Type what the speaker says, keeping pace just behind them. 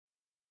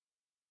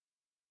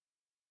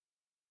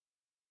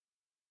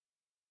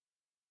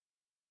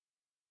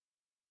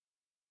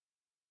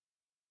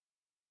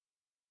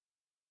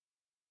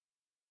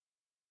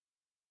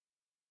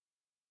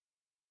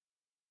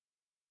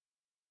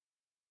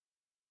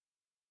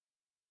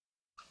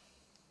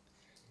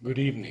Good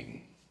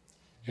evening,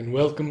 and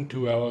welcome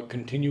to our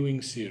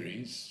continuing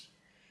series,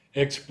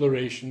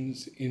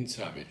 Explorations in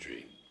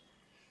Savitri.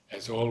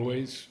 As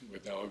always,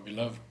 with our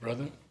beloved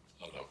brother,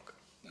 Alok.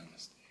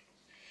 Namaste.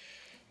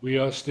 We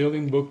are still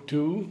in Book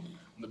 2,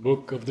 the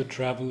Book of the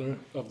Traveler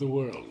of the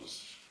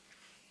Worlds.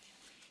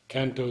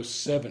 Canto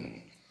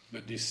 7, the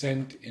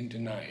Descent into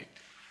Night.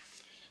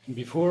 And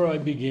before I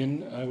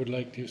begin, I would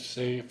like to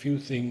say a few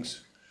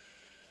things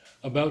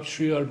about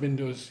Sri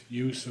Aurobindo's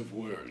use of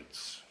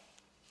words.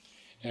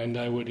 And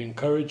I would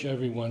encourage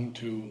everyone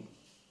to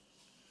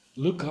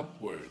look up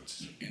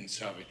words in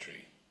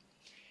Savitri.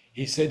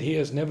 He said he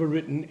has never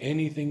written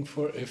anything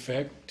for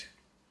effect,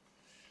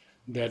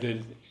 that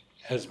it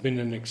has been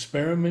an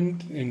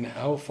experiment in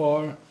how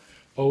far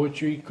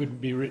poetry could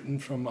be written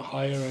from a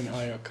higher and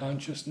higher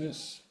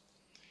consciousness.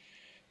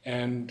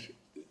 And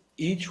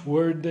each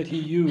word that he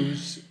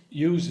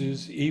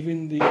uses,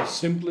 even the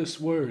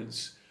simplest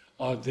words,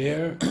 are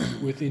there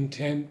with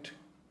intent,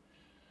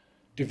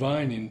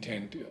 divine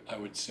intent, I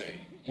would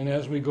say. And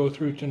as we go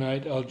through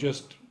tonight, I'll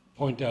just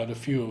point out a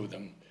few of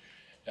them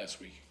as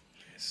we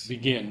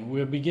begin.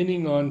 We're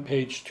beginning on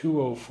page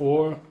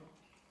 204.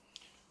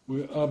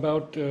 We're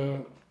about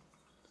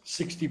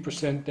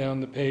 60%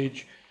 down the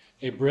page,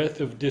 a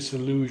breath of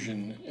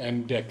disillusion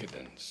and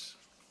decadence.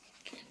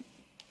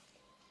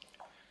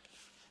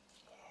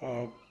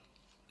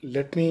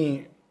 Let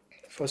me,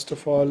 first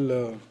of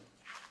all,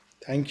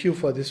 thank you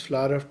for this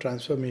flower of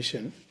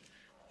transformation.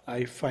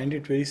 I find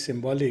it very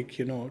symbolic,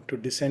 to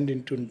descend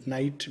into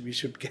night, we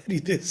should carry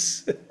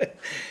this.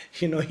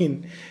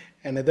 In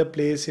another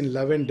place in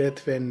Love and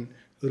Death, when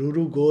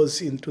Ruru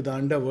goes into the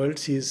underworld,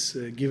 she is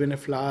given a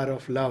flower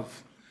of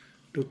love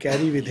to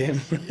carry with him,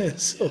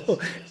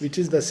 which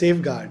is the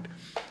safeguard.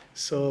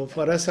 So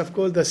for us, of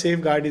course, the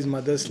safeguard is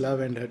Mother's love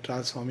and her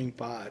transforming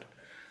power.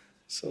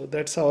 So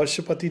that's how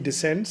Ashwapati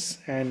descends,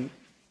 and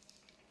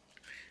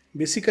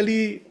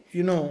basically,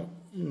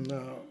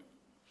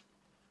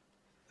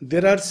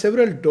 there are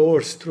several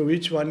doors through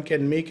which one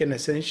can make an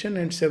ascension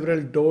and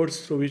several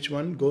doors through which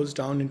one goes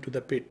down into the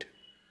pit.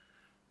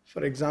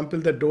 For example,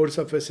 the doors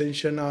of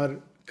ascension are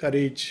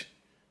courage,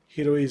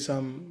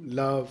 heroism,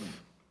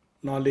 love,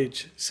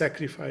 knowledge,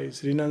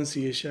 sacrifice,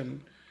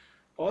 renunciation.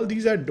 All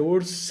these are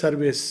doors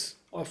service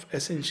of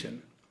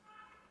ascension.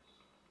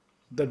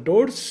 The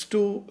doors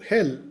to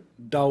hell,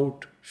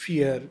 doubt,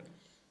 fear,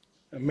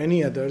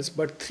 many others,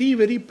 but three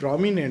very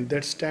prominent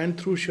that stand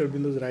through Sri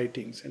Aurobindo's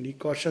writings, and he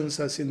cautions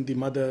us in the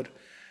Mother,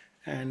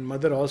 and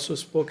Mother also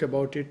spoke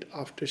about it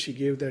after she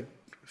gave that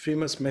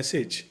famous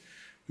message,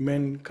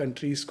 men,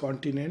 countries,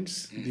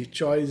 continents, the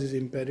choice is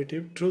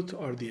imperative, truth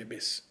or the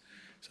abyss.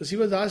 So she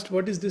was asked,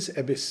 what is this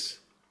abyss?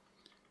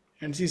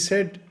 And she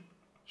said,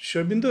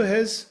 Sri Aurobindo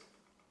has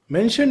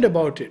mentioned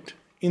about it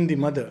in the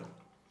Mother,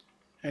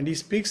 and he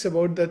speaks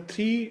about the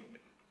three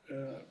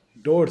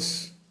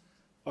doors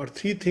or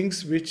three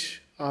things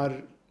which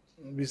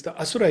the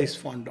Asura is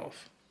fond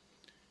of.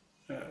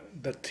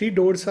 The three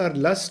doors are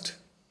lust,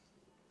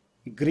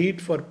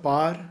 greed for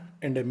power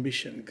and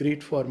ambition,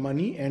 greed for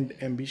money and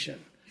ambition.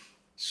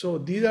 So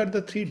these are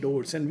the three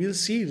doors, and we'll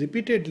see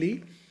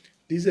repeatedly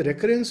there is a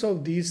recurrence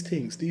of these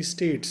things, these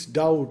states,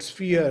 doubts,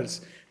 fears,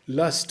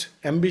 lust,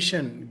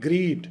 ambition,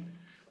 greed.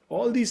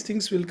 All these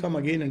things will come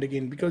again and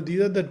again because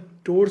these are the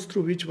doors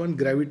through which one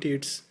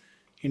gravitates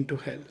into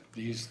hell.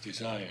 These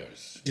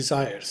desires.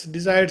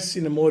 Desires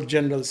in a more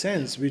general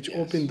sense, which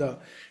open the...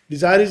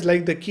 Desire is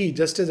like the key,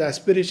 just as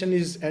aspiration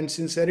is and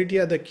sincerity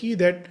are the key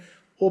that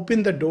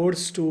open the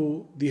doors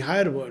to the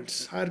higher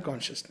worlds, higher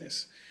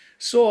consciousness.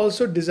 So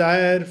also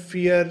desire,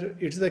 fear,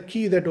 it's the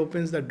key that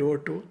opens the door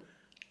to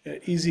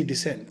easy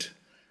descent.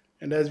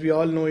 And as we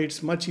all know,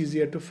 it's much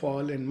easier to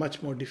fall and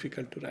much more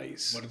difficult to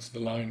rise. What is the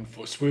line?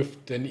 For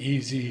swift and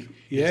easy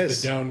Yes.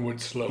 is the downward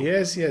slope.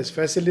 Yes,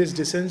 facilis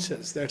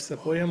descensus. That's the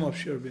poem of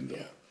Sri Aurobindo.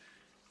 Yeah.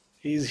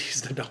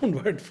 He's the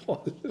downward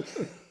fall.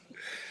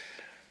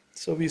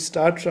 So we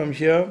start from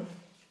here.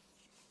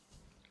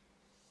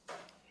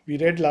 We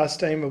read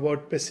last time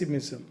about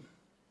pessimism.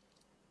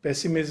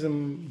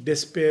 Pessimism,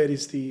 despair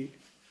is the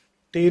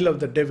tail of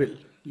the devil.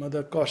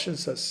 Mother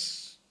cautions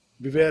us,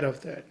 beware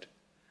of that.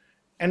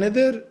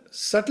 Another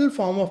subtle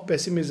form of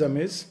pessimism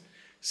is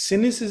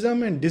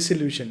cynicism and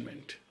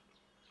disillusionment.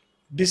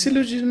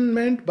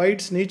 Disillusionment by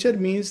its nature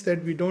means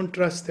that we don't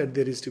trust that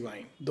there is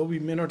divine, though we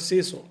may not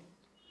say so.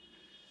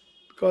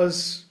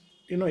 Because,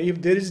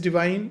 if there is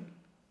divine,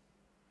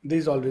 there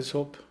is always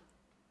hope.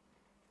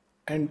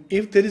 And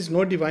if there is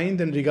no divine,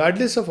 then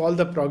regardless of all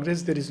the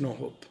progress, there is no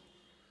hope.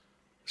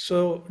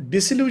 So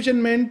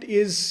disillusionment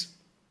is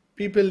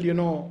people,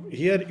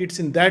 here it's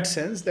in that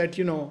sense that,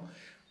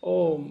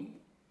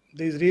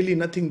 there is really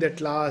nothing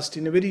that lasts.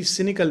 In a very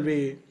cynical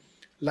way,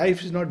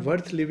 life is not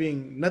worth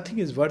living, nothing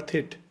is worth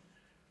it.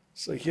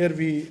 So here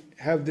we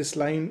have this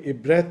line, a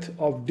breath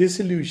of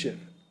disillusion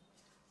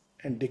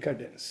and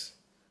decadence.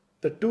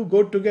 The two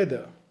go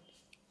together,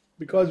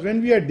 because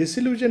when we are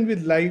disillusioned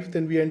with life,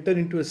 then we enter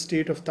into a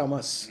state of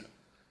tamas,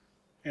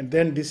 and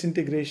then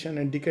disintegration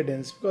and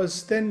decadence,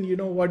 because then,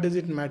 what does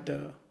it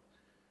matter?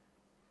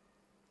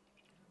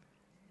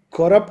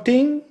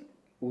 corrupting,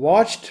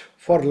 watched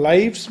for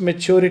life's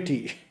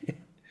maturity,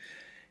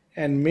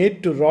 and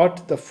made to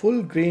rot the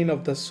full grain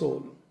of the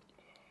soul.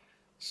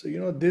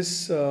 So,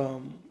 this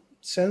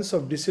sense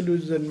of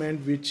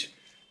disillusionment which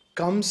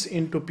comes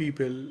into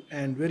people,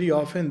 and very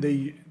often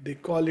they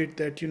call it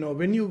that,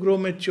 when you grow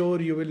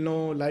mature, you will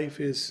know life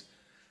is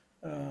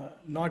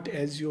not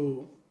as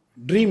you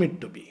dream it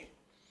to be.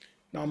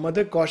 Now,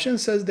 Mother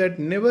cautions us that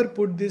never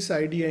put this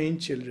idea in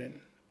children.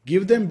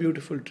 Give them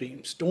beautiful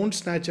dreams. Don't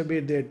snatch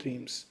away their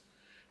dreams.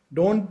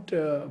 Don't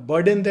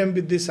burden them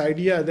with this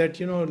idea that,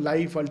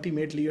 life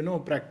ultimately,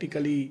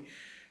 practically,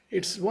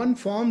 it's one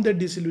form that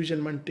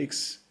disillusionment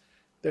takes.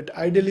 That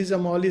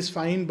idealism all is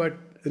fine, but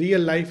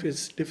real life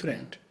is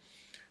different.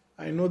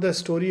 I know the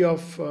story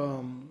of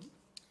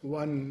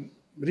one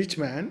rich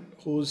man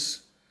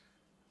whose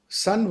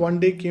son one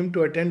day came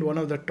to attend one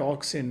of the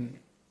talks in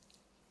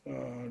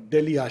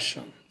Delhi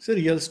ashram. It's a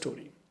real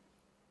story.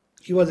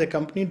 He was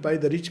accompanied by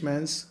the rich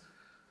man's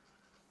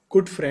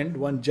good friend,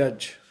 one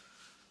judge.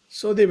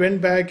 So they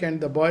went back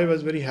and the boy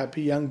was very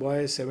happy, young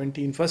boy,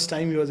 17. First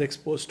time he was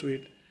exposed to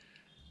it.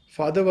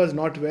 Father was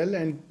not well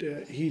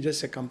and he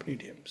just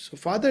accompanied him. So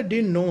father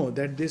didn't know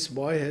that this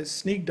boy has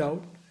sneaked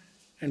out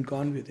and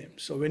gone with him.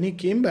 So when he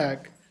came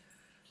back,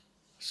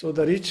 so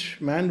the rich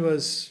man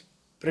was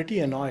pretty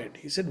annoyed.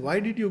 He said, why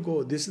did you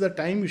go? This is the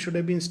time you should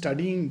have been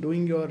studying,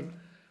 doing your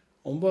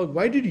homework.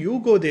 Why did you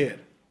go there?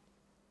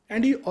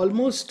 And he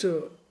almost,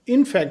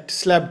 in fact,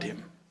 slapped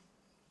him.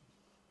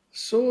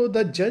 So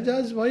the judge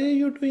asked, why are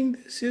you doing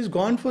this? He's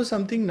gone for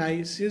something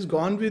nice. He's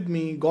gone with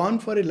me, gone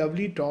for a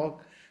lovely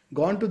talk,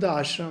 gone to the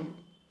ashram.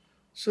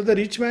 So the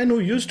rich man who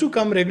used to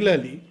come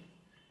regularly,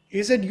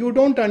 he said, you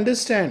don't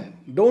understand.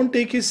 Don't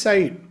take his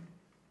side.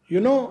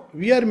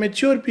 We are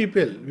mature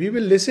people. We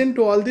will listen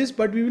to all this,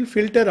 but we will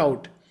filter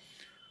out.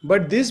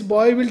 But this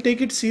boy will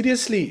take it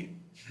seriously.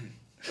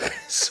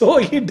 So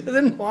he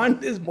doesn't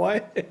want this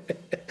boy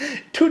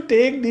to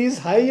take these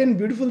high and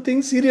beautiful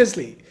things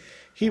seriously.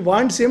 He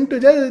wants him to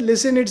just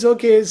listen, it's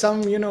okay,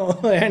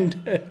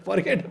 and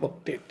forget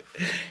about it.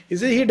 He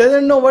says he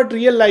doesn't know what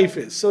real life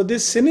is. So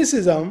this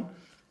cynicism,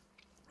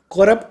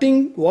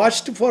 corrupting,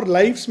 watched for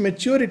life's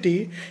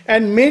maturity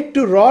and made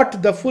to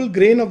rot the full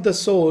grain of the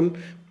soul,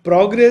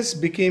 progress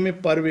became a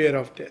purveyor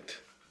of death.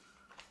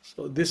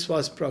 So this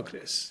was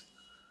progress.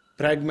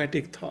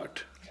 Pragmatic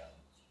thought,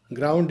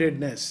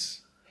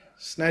 groundedness,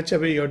 snatch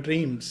away your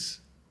dreams,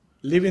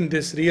 live in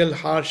this real,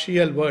 harsh,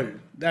 real world.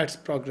 That's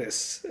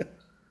progress.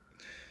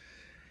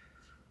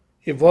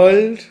 A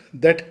world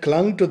that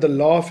clung to the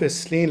law of a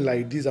slain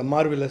light. These are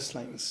marvelous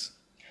lines.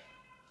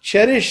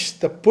 Cherish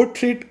the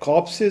putrid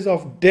corpses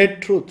of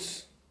dead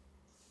truths,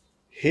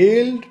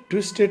 hailed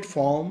twisted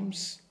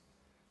forms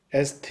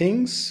as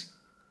things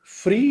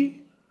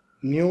free,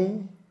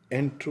 new,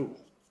 and true.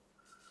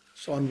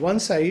 So on one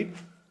side,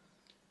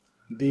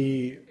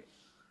 the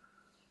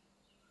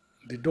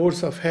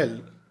doors of hell,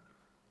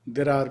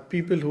 there are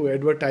people who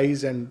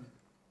advertise and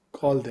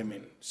call them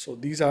in. So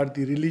these are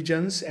the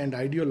religions and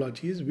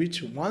ideologies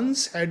which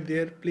once had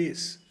their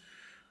place,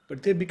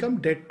 but they become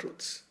dead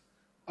truths.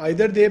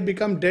 Either they have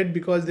become dead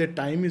because their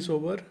time is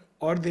over,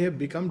 or they have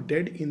become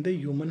dead in the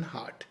human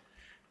heart,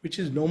 which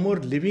is no more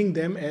living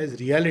them as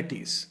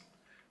realities,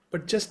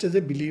 but just as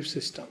a belief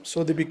system.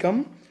 So they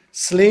become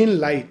slain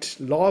light,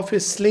 law of a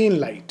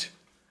slain light.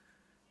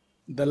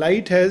 The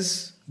light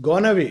has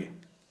gone away,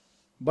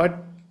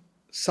 but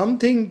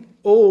something,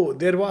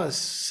 there was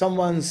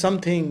someone,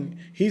 something,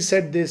 he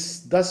said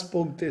this, thus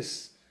spoke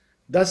this,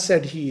 thus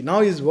said he. Now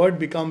his word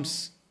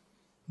becomes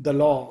the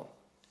law.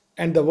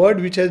 And the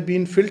word which has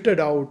been filtered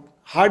out,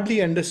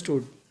 hardly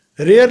understood,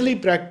 rarely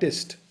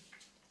practiced.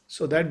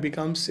 So that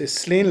becomes a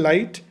slain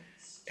light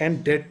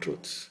and dead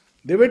truths.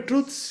 They were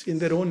truths in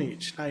their own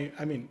age. I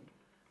mean,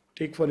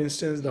 take for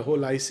instance the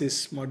whole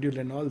ISIS module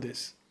and all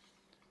this.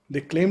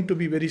 They claim to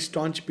be very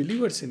staunch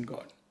believers in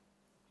God.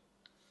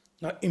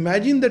 Now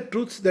imagine the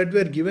truths that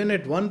were given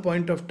at one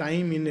point of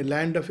time in a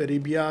land of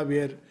Arabia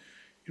where,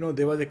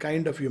 there was a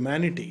kind of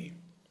humanity.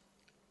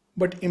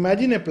 But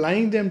imagine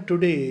applying them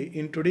today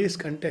in today's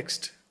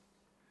context.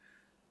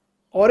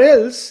 Or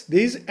else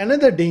there is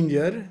another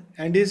danger,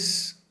 and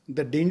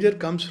the danger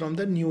comes from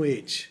the new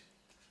age.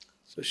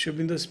 So Sri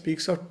Aurobindo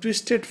speaks of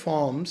twisted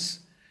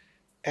forms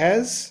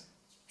as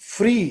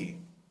free,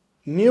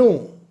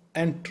 new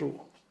and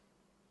true.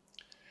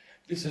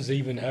 This has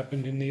even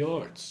happened in the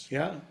arts.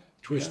 Yeah.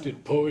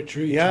 Twisted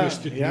poetry,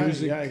 twisted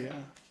music.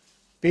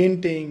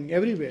 Painting,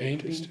 everywhere.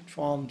 Twisted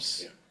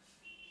forms.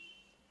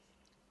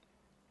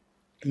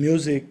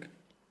 Music.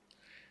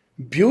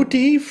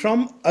 Beauty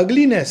from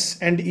ugliness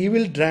and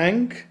evil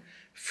drank,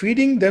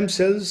 feeding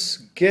themselves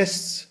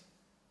guests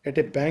at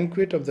a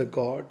banquet of the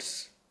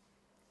gods,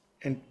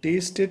 and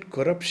tasted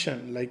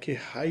corruption like a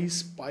high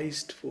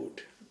spiced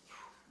food.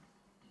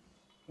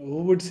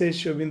 Who would say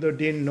Sri Aurobindo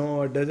didn't know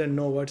or doesn't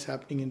know what's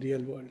happening in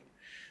real world?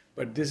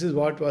 But this is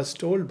what was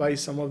told by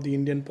some of the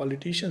Indian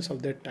politicians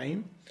of that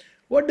time.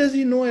 What does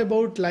he know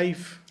about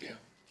life?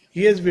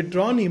 He has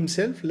withdrawn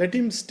himself. Let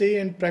him stay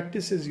and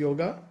practice his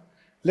yoga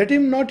Let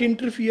him not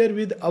interfere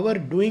with our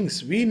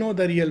doings. We know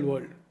the real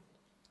world.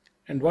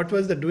 And what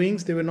was the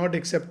doings? They were not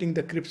accepting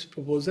the Cripps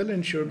proposal,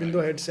 and Sri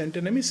Aurobindo had sent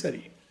an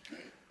emissary.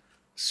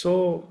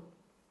 So,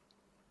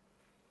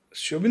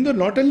 Sri Aurobindo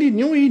not only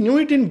knew, he knew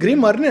it in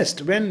grim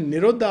earnest. When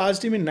Nirodha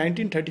asked him in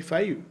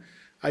 1935,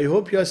 I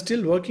hope you are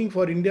still working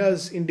for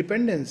India's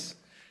independence.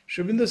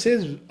 Sri Aurobindo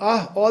says,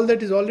 all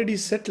that is already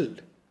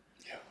settled.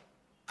 Yeah.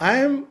 I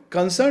am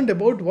concerned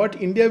about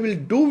what India will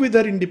do with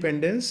her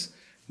independence.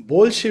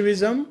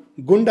 Bolshevism,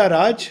 Gunda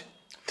Raj,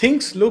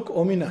 things look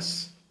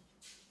ominous.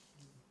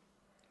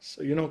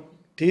 So,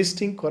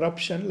 tasting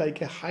corruption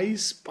like a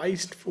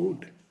high-spiced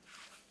food.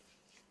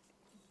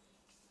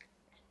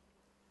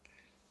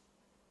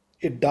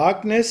 A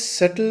darkness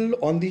settled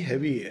on the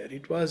heavy air.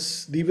 It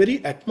was the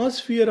very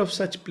atmosphere of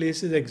such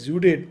places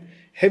exuded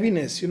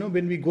heaviness.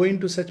 When we go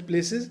into such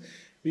places,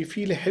 we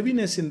feel a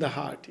heaviness in the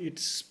heart.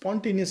 It's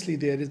spontaneously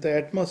there, it's the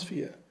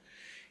atmosphere.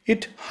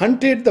 It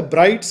hunted the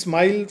bright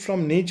smile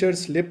from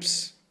nature's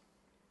lips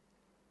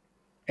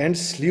and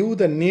slew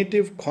the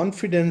native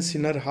confidence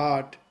in her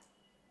heart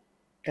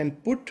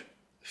and put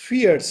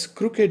fear's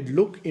crooked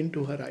look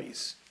into her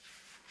eyes.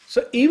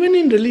 So even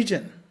in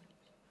religion,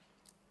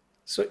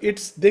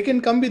 they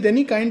can come with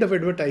any kind of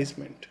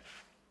advertisement.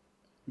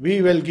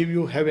 We will give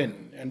you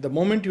heaven, and the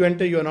moment you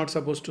enter, you are not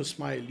supposed to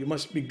smile. You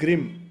must be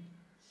grim.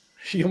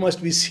 You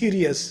must be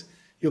serious.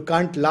 You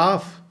can't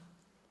laugh.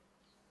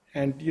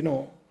 And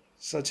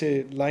such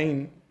a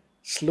line,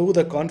 slew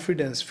the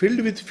confidence,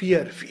 filled with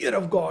fear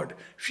of God,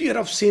 fear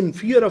of sin,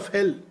 fear of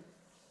hell.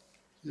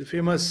 The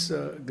famous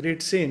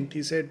great saint,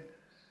 he said,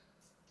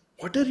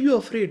 what are you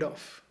afraid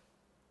of?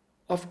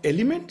 Of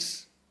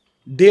elements?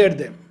 Dare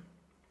them.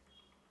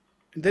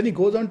 And then he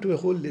goes on to a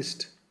whole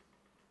list.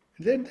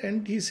 And then at the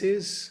end he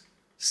says,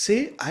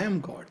 say I am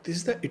God. This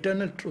is the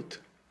eternal truth.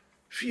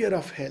 Fear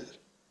of hell.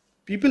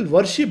 People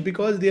worship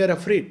because they are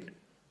afraid.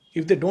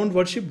 If they don't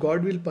worship,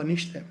 God will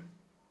punish them.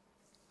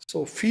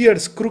 So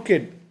fear's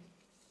crooked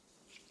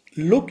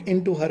look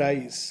into her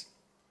eyes.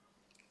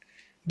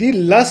 The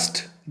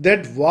lust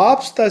that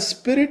warps the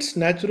spirit's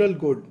natural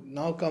good.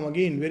 Now come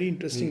again, very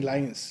interesting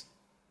lines.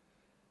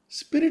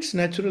 Spirit's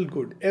natural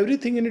good.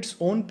 Everything in its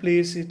own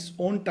place, its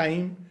own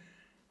time,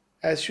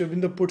 as Sri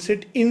Aurobindo puts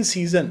it, in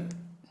season.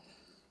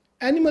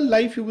 Animal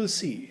life you will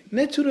see.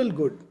 Natural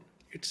good.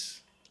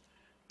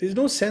 There is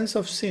no sense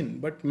of sin,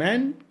 but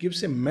man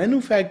gives a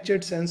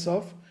manufactured sense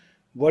of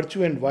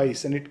virtue and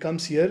vice, and it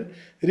comes here,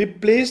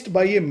 replaced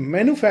by a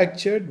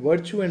manufactured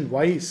virtue and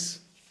vice.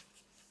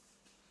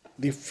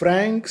 The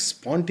frank,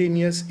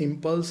 spontaneous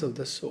impulse of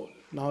the soul.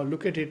 Now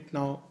look at it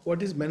now.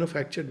 What is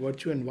manufactured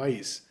virtue and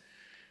vice?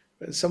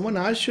 When someone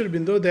asked Sri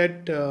Aurobindo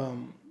that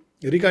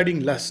regarding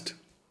lust,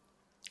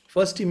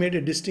 first he made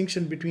a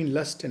distinction between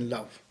lust and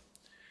love.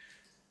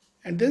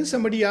 And then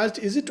somebody asked,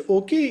 is it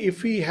okay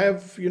if we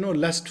have,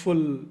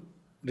 lustful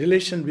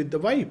relation with the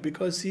wife?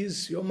 Because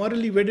you're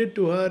morally wedded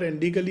to her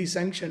and legally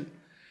sanctioned.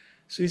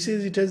 So he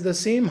says it has the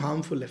same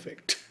harmful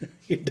effect.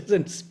 It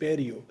doesn't spare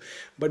you.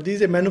 But this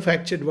is a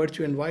manufactured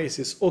virtue and vice.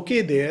 It's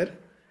okay there.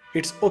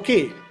 It's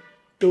okay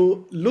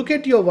to look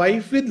at your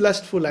wife with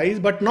lustful eyes,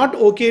 but not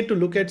okay to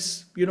look at,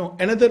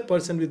 another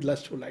person with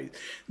lustful eyes.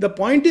 The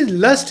point is,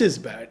 lust is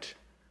bad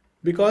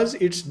because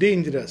it's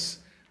dangerous.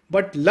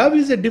 But love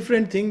is a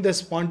different thing, the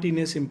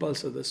spontaneous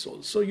impulse of the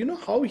soul. So,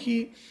 how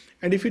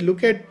and if you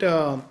look at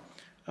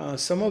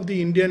some of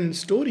the Indian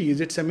stories,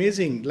 it's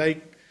amazing.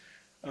 Like,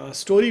 a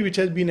story which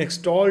has been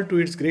extolled to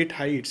its great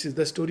heights is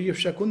the story of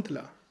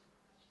Shakuntala.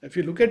 If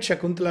you look at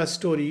Shakuntala's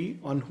story,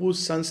 on whose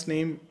son's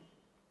name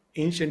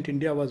ancient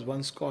India was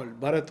once called,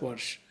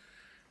 Bharatvarsh.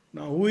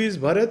 Now, who is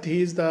Bharat?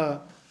 He is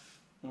the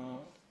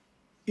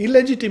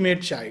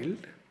illegitimate child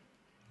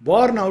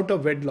born out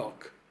of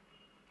wedlock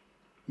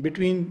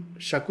between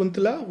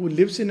Shakuntala, who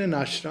lives in an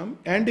ashram,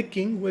 and a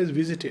king who has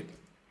visited.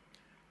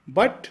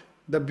 But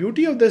the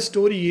beauty of the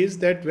story is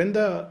that when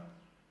the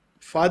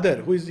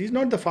father, he's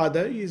not the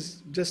father,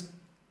 he's just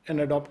an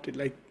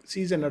adopted,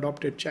 sees an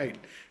adopted child.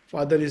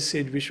 Father is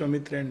sage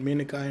Vishwamitra and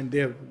Menaka, and they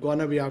have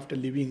gone away after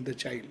leaving the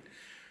child.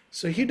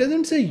 So he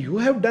doesn't say you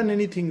have done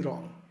anything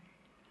wrong.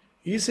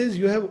 He says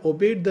you have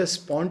obeyed the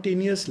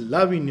spontaneous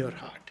love in your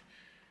heart,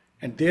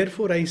 and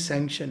therefore I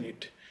sanction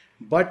it.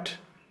 But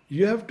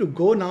you have to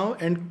go now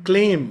and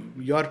claim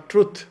your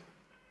truth.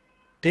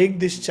 Take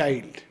this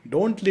child.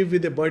 Don't live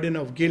with a burden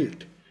of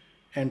guilt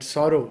and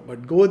sorrow,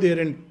 but go there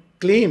and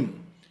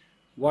claim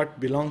what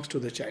belongs to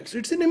the child. So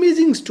it's an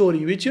amazing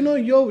story, which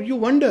you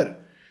wonder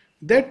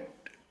that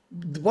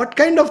what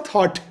kind of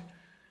thought.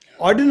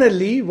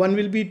 Ordinarily, one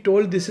will be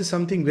told this is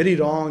something very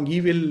wrong.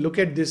 He will look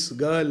at this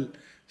girl.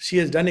 She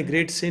has done a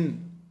great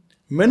sin.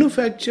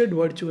 Manufactured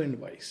virtue and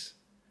vice.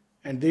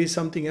 And there is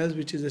something else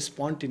which is a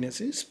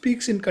spontaneous. It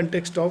speaks in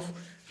context of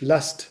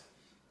lust.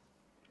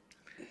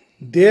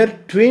 Their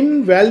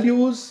twin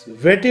values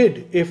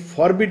whetted a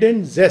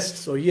forbidden zest.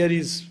 So here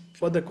is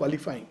further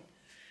qualifying.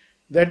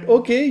 That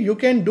okay, you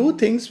can do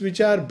things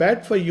which are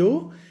bad for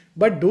you,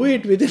 but do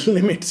it within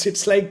limits.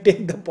 It's like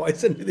take the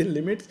poison within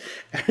limits.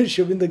 And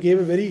Sri Aurobindo gave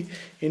a very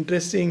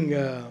interesting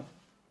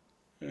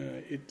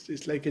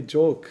It's like a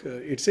joke.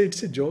 It's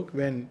a joke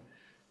when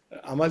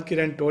Amal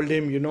Kiran told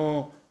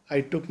him, I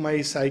took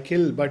my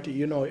cycle, but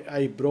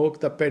I broke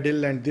the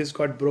pedal and this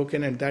got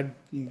broken and that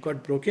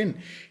got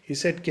broken. He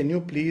said, can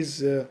you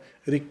please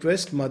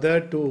request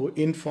mother to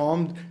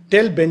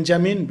tell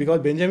Benjamin,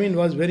 because Benjamin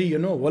was very,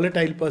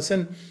 volatile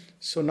person.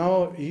 So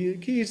now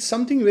it's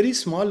something very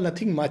small,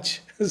 nothing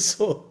much.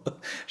 So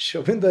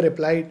Shobindo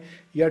replied,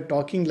 you are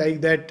talking like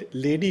that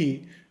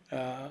lady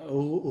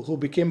who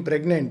became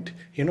pregnant,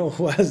 who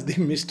was the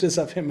mistress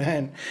of a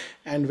man.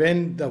 And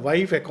when the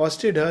wife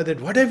accosted her that,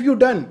 what have you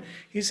done?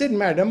 He said,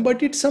 madam,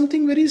 but it's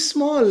something very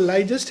small.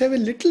 I just have a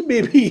little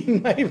baby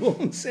in my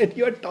womb. Said,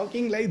 you are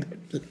talking like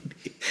that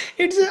lady.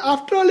 It's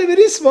after all a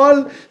very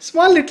small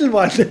little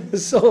one.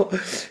 So,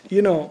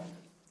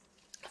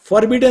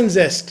 forbidden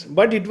zest,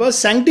 but it was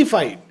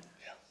sanctified.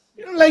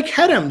 Like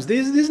harems,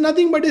 this is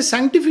nothing but a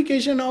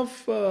sanctification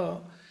of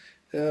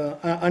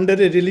under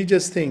a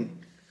religious thing.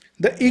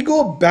 The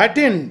ego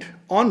battened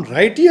on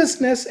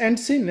righteousness and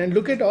sin. And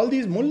look at all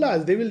these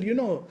mullahs, they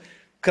will,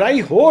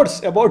 cry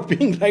hoarse about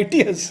being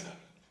righteous.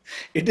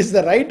 It is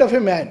the right of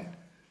a man.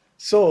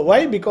 So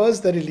why?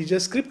 Because the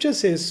religious scripture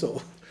says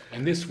so.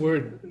 And this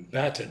word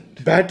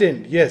battened.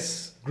 Battened,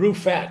 yes. Grew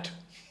fat.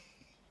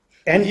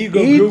 And ego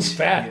grew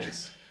fat.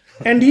 Yes.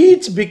 And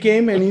each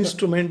became an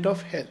instrument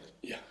of hell.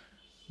 Yeah.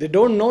 They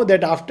don't know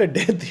that after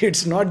death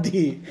it's not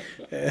the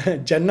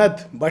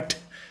Jannat, but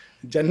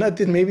Jannat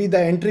is maybe the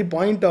entry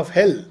point of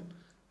hell,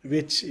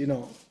 which,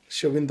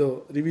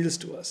 Shobindo reveals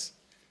to us.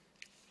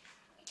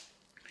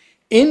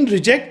 In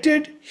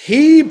rejected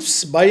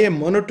heaps by a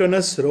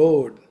monotonous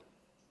road,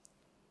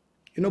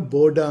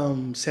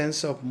 boredom,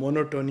 sense of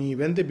monotony,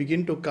 when they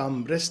begin to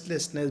come,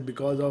 restlessness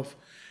because of,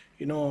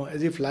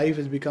 as if life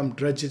has become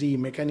drudgery,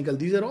 mechanical,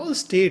 these are all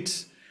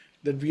states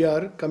that we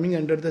are coming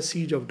under the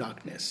siege of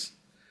darkness.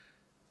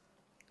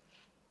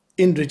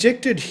 In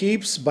rejected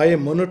heaps by a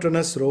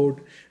monotonous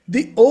road,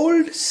 the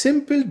old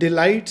simple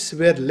delights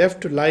were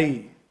left to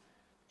lie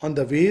on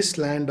the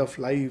wasteland of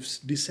life's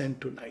descent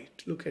to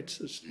night. Look at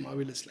such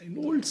marvelous line.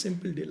 Old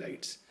simple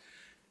delights.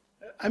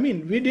 I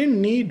mean, we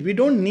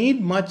don't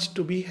need much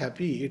to be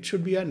happy. It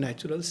should be our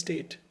natural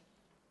state.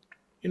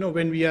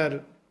 When we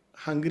are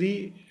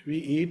hungry, we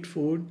eat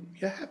food,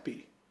 we are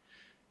happy.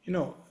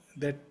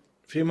 That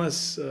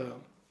famous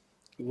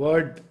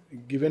word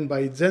given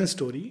by Zen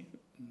story,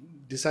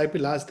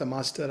 disciple asked the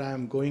master, I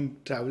am going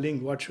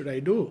traveling, what should I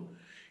do?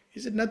 He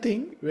said,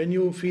 nothing. When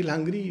you feel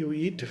hungry, you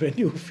eat. When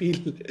you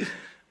feel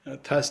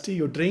thirsty,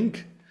 you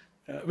drink.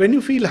 When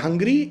you feel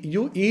hungry,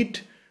 you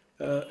eat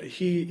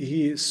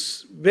he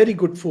is very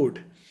good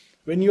food.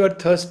 When you are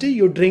thirsty,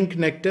 you drink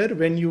nectar.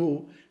 When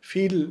you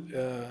feel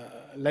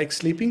like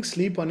sleeping,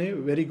 sleep on a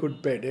very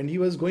good bed. And he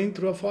was going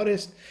through a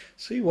forest.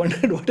 So he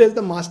wondered, what has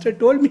the master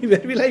told me?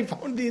 Where will I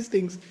find these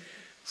things?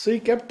 So he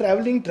kept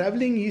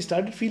traveling. He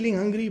started feeling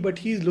hungry, but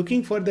he is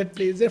looking for that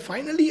place. There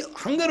finally,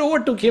 hunger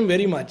overtook him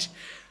very much.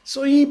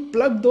 So he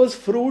plucked those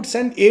fruits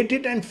and ate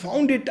it and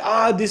found it.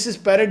 This is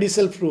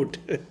paradisal fruit.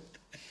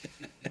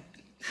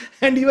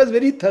 And he was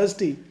very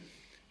thirsty.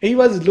 He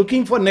was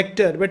looking for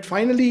nectar, but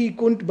finally he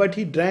couldn't, but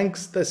he drank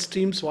the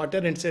stream's water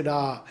and said,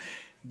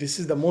 this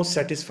is the most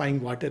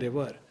satisfying water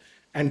ever.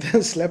 And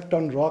then slept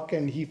on rock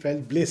and he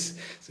felt bliss.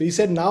 So he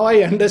said, now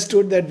I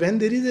understood that when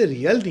there is a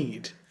real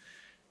need,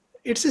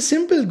 it's a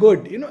simple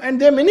good, and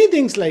there are many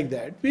things like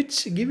that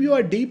which give you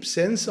a deep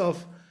sense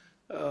of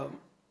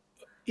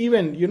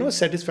even,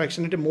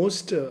 satisfaction at a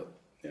most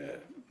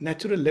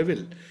natural level.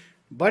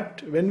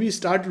 But when we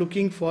start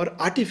looking for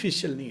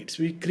artificial needs,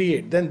 we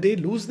create, then they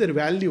lose their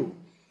value.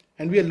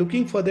 And we are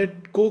looking for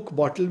that Coke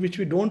bottle which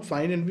we don't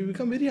find and we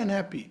become very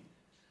unhappy.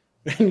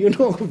 When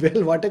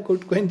well water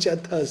could quench our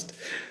thirst.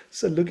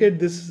 So look at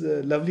this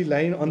lovely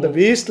line, on the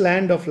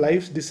wasteland of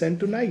life's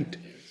descent to night.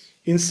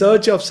 In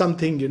search of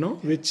something,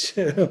 which,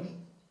 in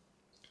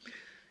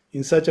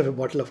search of a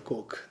bottle of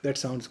Coke. That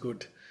sounds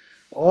good.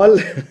 All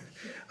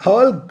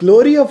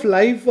glory of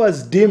life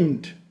was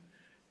dimmed,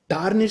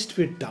 tarnished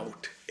with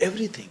doubt.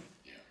 Everything.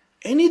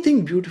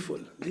 Anything beautiful.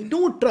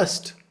 No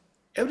trust.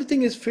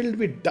 Everything is filled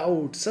with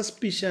doubt,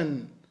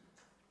 suspicion.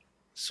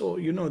 So,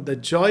 the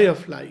joy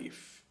of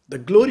life, the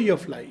glory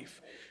of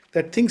life,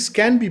 that things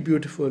can be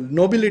beautiful,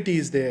 nobility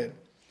is there.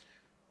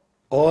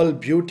 All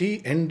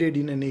beauty ended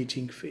in an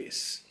aging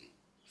face,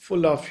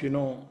 full of,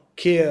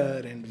 care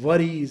and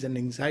worries and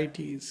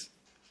anxieties.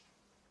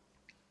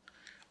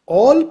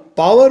 All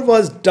power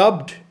was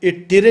dubbed a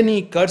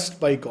tyranny cursed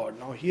by God.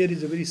 Now, here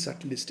is a very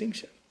subtle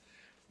distinction.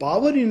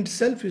 Power in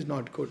itself is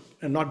not good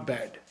and not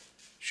bad.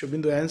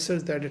 Shobindo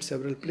answers that at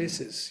several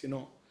places.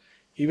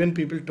 Even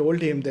people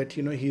told him that,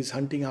 he is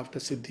hunting after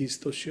siddhis.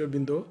 So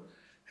Shobindo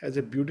has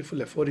a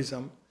beautiful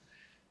aphorism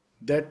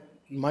that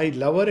my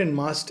lover and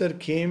master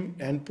came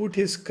and put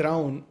his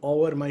crown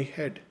over my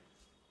head.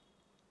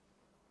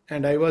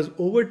 And I was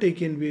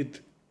overtaken with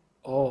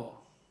awe.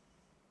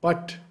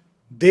 But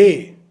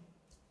they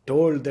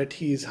told that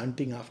he is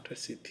hunting after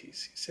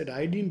siddhis. He said,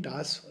 I didn't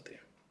ask for them.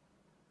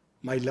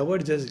 My lover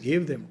just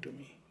gave them to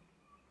me.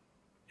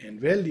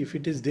 And well, if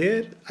it is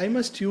there, I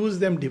must use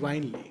them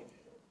divinely.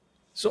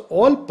 So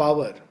all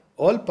power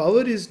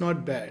is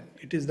not bad.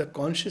 It is the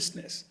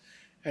consciousness,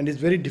 and it's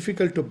very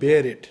difficult to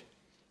bear it.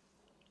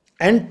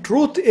 And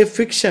truth, a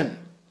fiction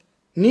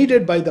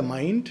needed by the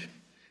mind,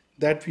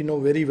 that we know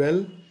very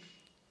well.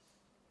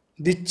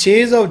 The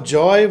chase of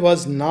joy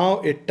was now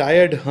a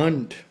tired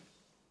hunt.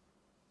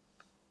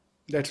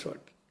 That's what.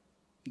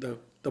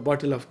 The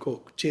bottle of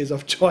Coke, chase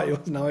of joy,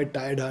 was now a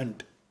tired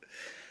hunt.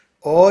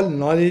 All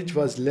knowledge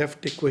was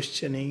left a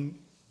questioning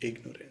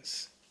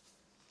ignorance.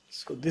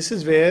 So this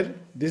is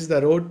the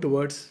road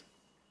towards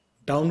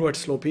downward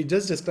slope. He's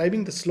just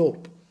describing the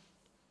slope.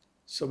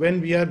 So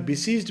when we are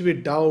besieged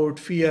with doubt,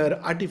 fear,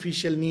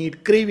 artificial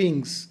need,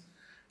 cravings,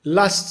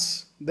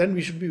 lusts, then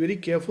we should be very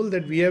careful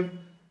that we have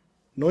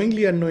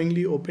knowingly,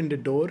 unknowingly opened a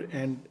door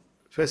and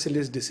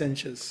facilitates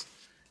dissensions.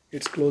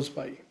 It's close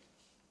by.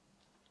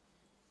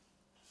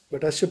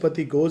 But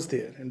Ashwapati goes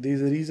there, and there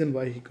is a reason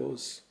why he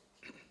goes.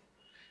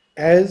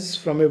 As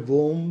from a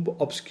womb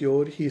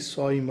obscure he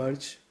saw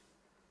emerge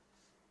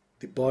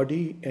the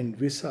body and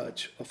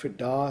visage of a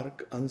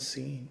dark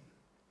unseen,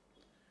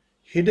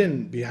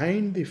 hidden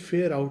behind the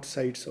fair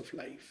outsides of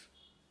life.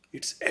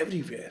 It's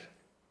everywhere.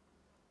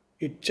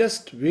 It's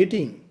just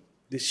waiting,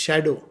 this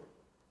shadow.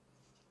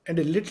 And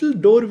a little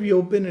door we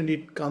open and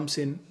it comes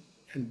in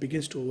and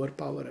begins to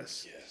overpower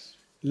us. Yes.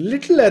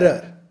 Little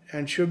error.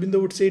 And Sri Aurobindo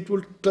would say it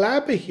will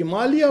clap a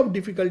Himalaya of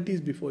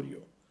difficulties before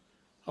you.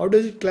 How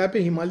does it clap a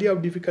Himalaya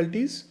of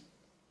difficulties?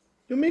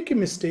 You make a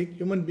mistake.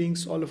 Human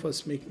beings, all of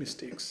us make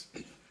mistakes.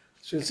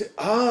 So you'll say,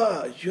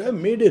 you have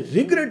made a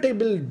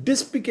regrettable,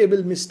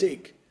 despicable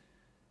mistake.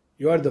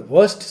 You are the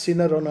worst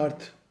sinner on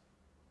earth.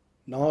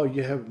 Now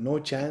you have no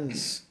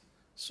chance.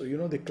 So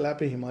they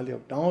clap a Himalaya.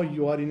 Now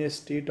you are in a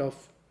state of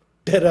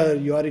terror.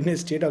 You are in a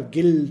state of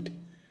guilt.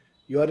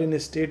 You are in a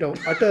state of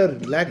utter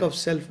lack of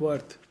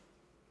self-worth.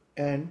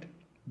 And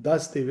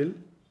thus they will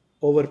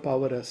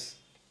overpower us.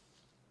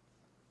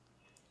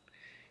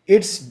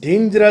 Its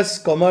dangerous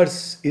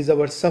commerce is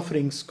our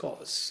suffering's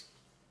cause.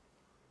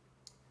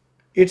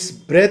 Its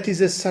breath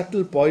is a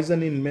subtle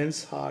poison in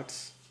men's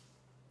hearts.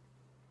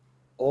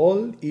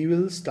 All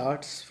evil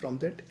starts from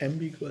that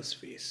ambiguous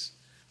face.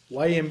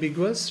 Why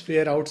ambiguous?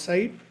 Fair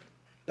outside,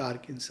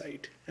 dark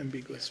inside.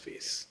 Ambiguous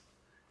face.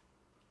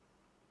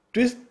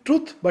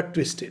 Truth but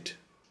twisted.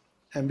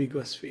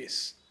 Ambiguous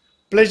face.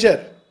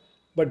 Pleasure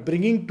but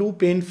bringing two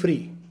pain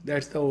free.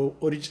 That's the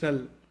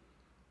original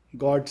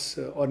God's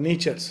or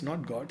nature's,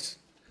 not God's,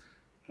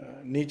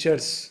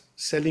 nature's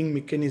selling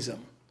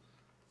mechanism.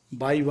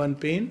 Buy one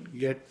pain,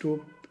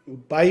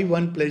 buy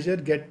one pleasure,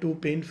 get two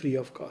pain free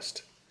of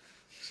cost.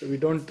 So we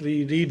don't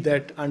read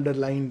that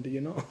underlined,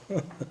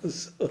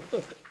 So,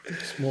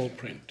 Small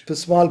print. To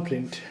small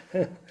print.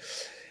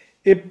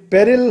 A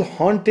peril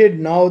haunted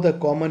now the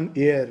common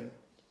air.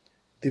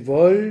 The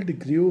world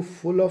grew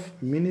full of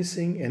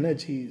menacing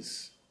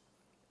energies.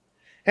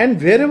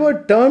 And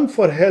wherever turned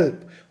for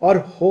help or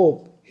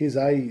hope his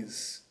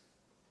eyes,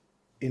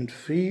 in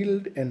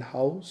field and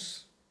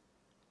house,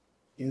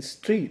 in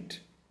street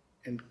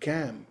and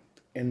camp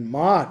and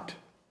mart,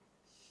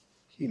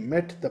 he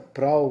met the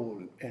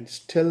prowl and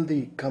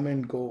stealthy come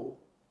and go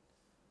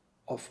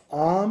of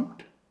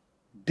armed,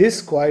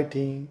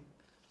 disquieting,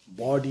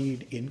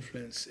 bodied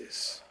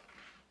influences.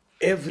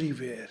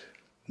 Everywhere,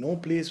 no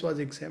place was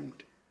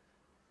exempt.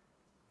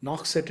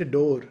 Knocks at a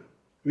door.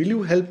 Will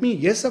you help me?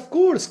 Yes, of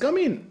course, come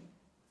in.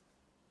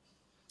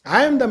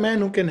 I am the man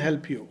who can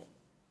help you.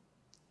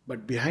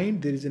 But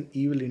behind there is an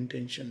evil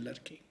intention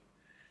lurking.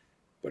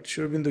 But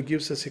Sri Aurobindo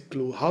gives us a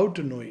clue how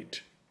to know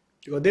it.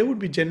 Because there would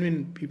be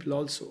genuine people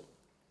also.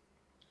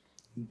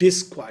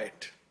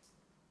 Disquiet,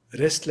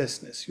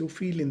 restlessness, you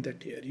feel in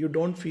that air. You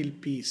don't feel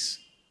peace.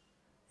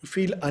 You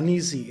feel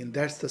uneasy, and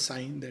that's the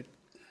sign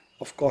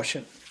of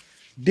caution.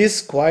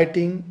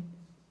 Disquieting,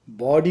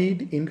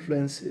 bodied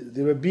influences.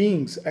 They were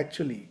beings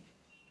actually.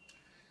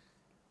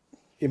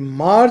 A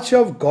march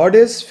of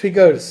goddess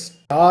figures,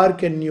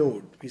 dark and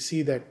nude. We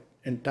see that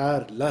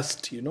entire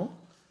lust,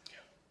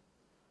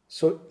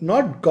 So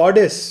not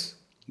goddess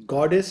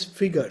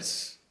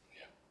figures.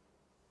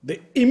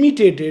 They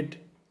imitated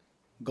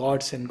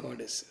gods and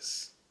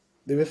goddesses.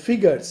 They were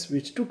figures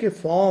which took a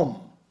form,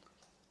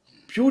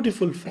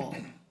 beautiful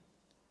form,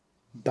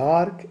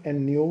 dark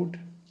and nude,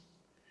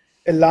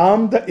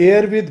 alarmed the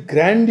air with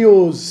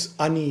grandiose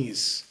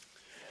unease.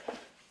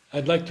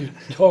 I'd like to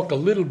talk a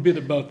little bit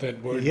about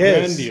that word,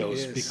 Yes,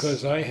 grandiose, yes.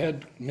 because I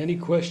had many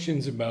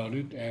questions about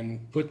it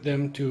and put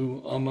them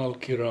to Amal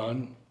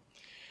Kiran.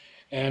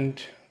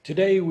 And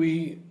today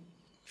we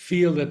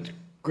feel that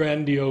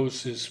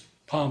grandiose is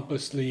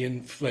pompously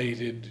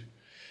inflated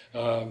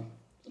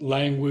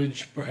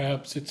language,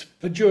 perhaps it's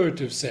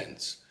pejorative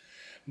sense.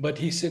 But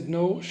he said,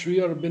 no, Sri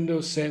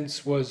Aurobindo's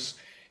sense was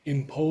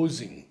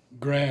imposing,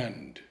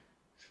 grand.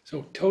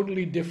 So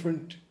totally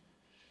different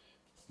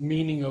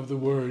meaning of the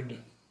word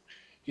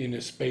in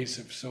a space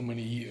of so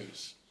many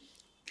years.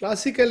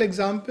 Classical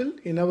example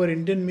in our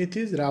Indian myth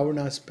is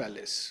Ravana's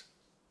palace.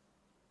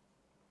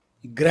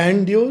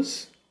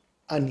 Grandiose,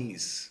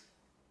 unease.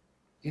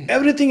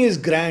 Everything is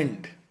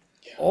grand,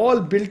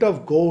 all built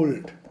of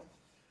gold,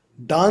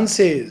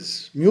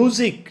 dances,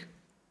 music.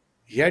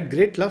 He had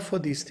great love for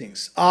these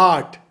things,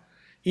 art.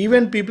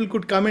 Even people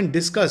could come and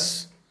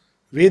discuss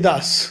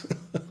Vedas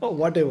or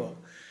whatever.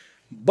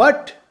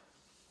 But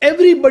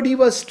everybody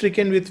was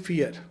stricken with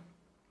fear.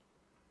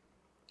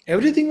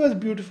 Everything was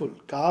beautiful,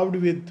 carved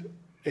with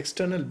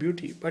external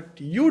beauty. But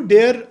you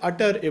dare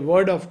utter a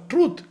word of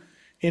truth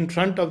in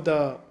front of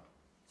the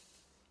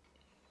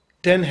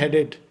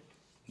 10-headed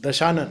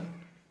Dashanan,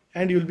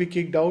 and you'll be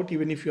kicked out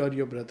even if you are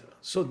your brother.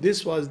 So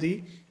this was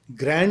the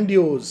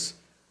grandiose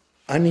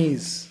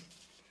unease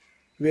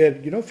where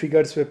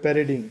figures were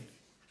parading.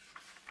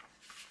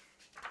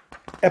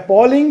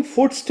 Appalling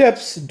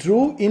footsteps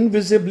drew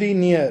invisibly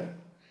near.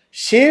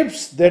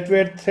 Shapes that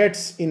were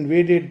threats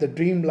invaded the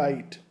dream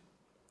light.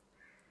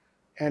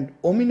 And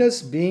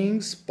ominous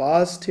beings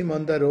passed him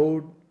on the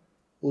road,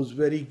 whose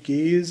very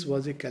gaze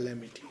was a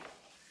calamity.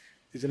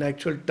 There's an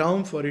actual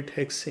term for it,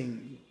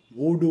 hexing,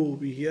 voodoo,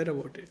 we hear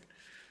about it.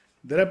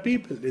 There are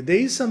people, there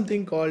is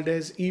something called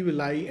as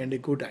evil eye and a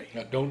good eye.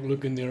 Now, don't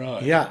look in their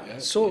eyes.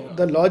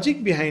 The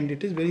logic behind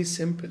it is very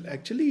simple.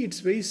 Actually, it's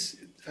very,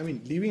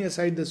 leaving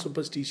aside the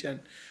superstition,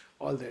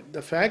 all that.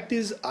 The fact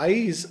is,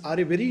 eyes are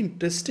a very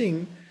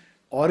interesting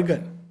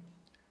organ.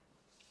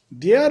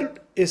 They are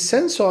a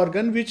sense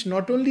organ which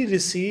not only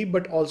receive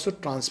but also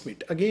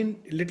transmit. Again,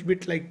 a little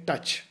bit like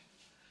touch.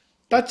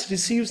 Touch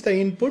receives the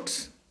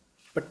inputs,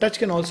 but touch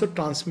can also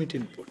transmit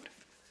input.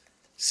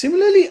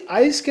 Similarly,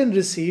 eyes can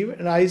receive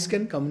and eyes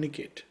can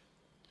communicate.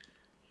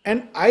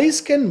 And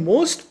eyes can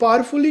most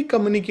powerfully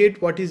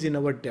communicate what is in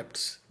our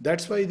depths.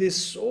 That's why there's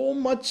so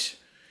much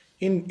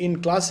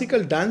in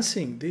classical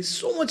dancing, there's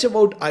so much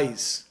about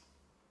eyes,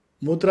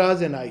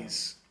 mudras and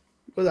eyes.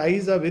 Because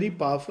eyes are very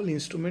powerful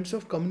instruments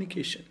of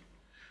communication.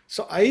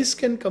 So eyes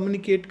can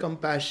communicate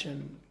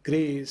compassion,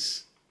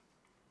 grace,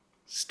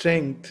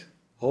 strength,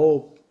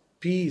 hope,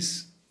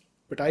 peace.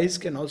 But eyes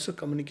can also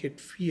communicate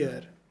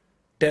fear,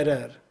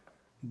 terror,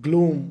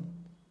 gloom.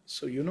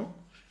 So,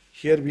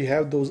 here we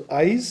have those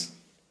eyes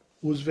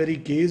whose very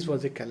gaze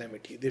was a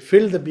calamity. They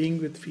filled the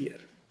being with fear.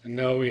 And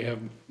now we have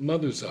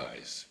mother's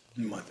eyes.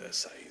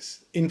 Mother's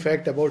eyes. In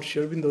fact, about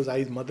Sri Aurobindo's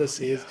eyes, mother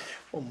says,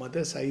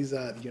 mother's eyes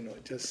are,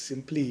 just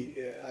simply,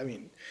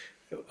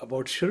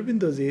 about Sri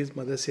Aurobindo's eyes,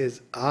 mother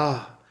says,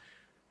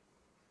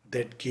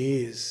 that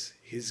gaze,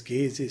 his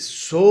gaze is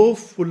so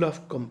full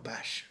of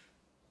compassion.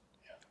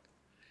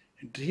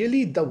 And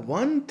really, the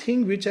one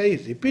thing which I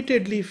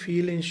repeatedly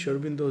feel in Sri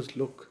Aurobindo's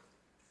look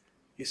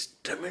is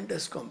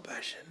tremendous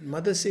compassion.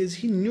 Mother says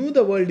he knew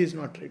the world is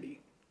not ready.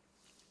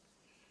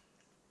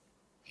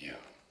 Yeah.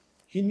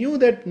 He knew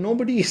that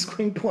nobody is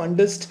going to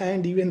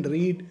understand, even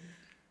read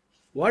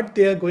what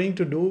they are going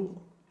to do.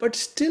 But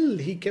still,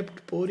 he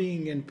kept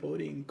pouring and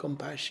pouring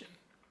compassion.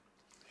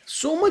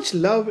 So much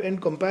love and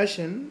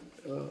compassion,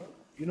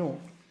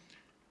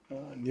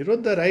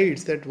 Nirodha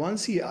writes that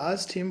once he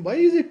asked him, why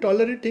is he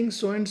tolerating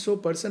so-and-so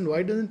person?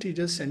 Why doesn't he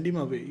just send him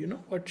away? You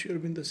know what Sri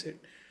Aurobindo said?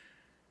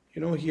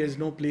 He has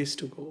no place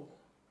to go.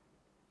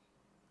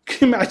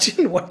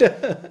 Imagine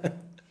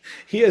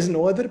he has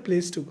no other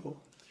place to go.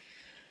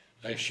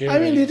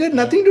 It had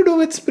nothing to do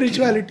with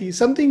spirituality.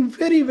 Something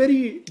very,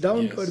 very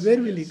down to earth.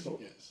 Where will he go?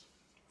 Yes.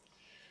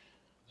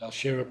 I'll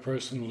share a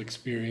personal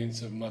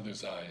experience of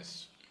mother's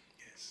eyes.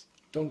 Yes.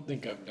 Don't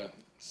think I've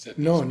said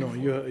this No, before.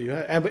 you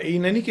have.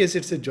 In any case,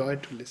 it's a joy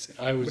to listen.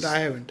 But I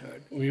haven't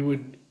heard. We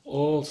would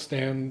all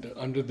stand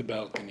under the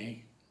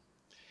balcony,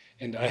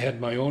 and I had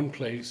my own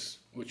place,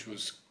 which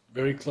was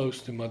very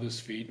close to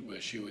mother's feet,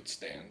 where she would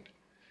stand.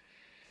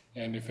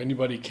 And if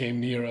anybody came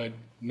near, I'd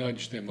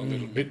nudge them a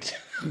little bit,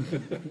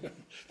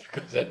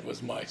 because that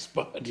was my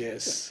spot.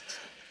 Yes.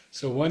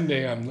 So one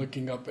day I'm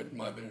looking up at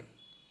mother,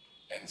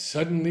 and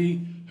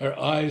suddenly her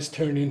eyes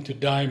turn into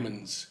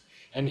diamonds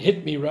and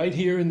hit me right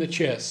here in the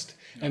chest,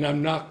 and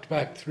I'm knocked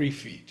back 3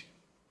 feet.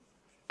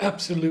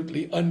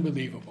 Absolutely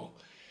unbelievable.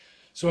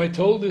 So I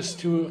told this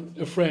to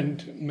a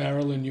friend,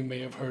 Marilyn, you may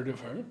have heard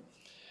of her,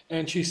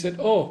 and she said,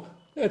 oh,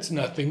 that's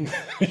nothing.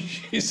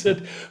 She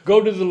said,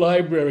 go to the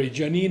library.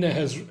 Janina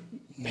has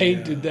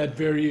painted that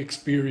very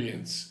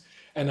experience.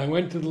 And I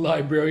went to the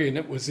library, and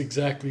it was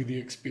exactly the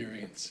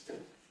experience.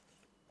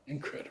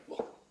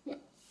 Incredible.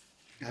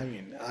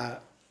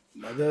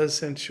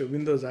 Mother's and Sri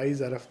Aurobindo's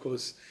eyes are, of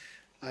course,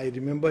 I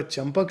remember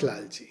Champak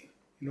Lalji.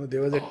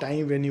 There was a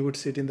time when he would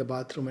sit in the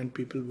bathroom and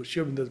people would,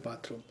 Sri Aurobindo's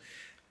bathroom,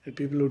 and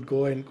people would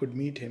go and could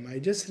meet him. I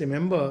just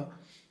remember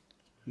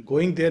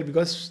going there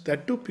because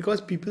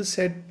people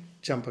said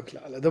Champak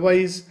Lal.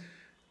 Otherwise,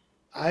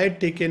 I had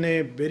taken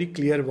a very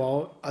clear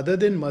vow, other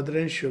than mother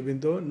and Sri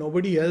Aurobindo,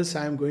 nobody else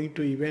I am going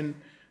to even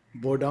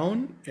bow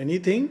down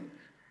anything,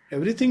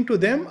 everything to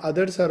them,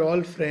 others are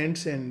all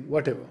friends and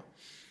whatever.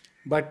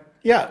 But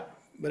yeah,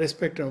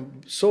 respect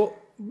them. So,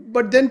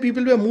 but then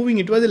people were moving,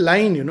 it was a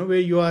line, where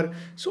you are,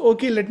 so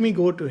okay, let me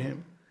go to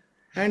him.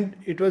 And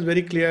it was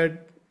very clear,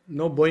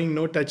 no bowing,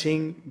 no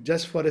touching,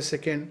 just for a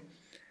second.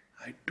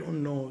 I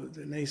don't know,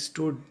 then I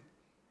stood,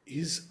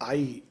 his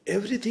eye,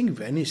 everything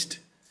vanished.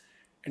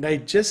 And I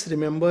just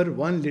remember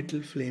one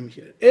little flame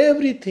here.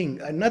 Everything,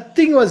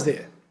 nothing was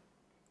there.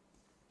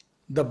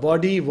 The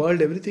body,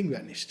 world, everything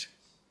vanished.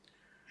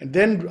 And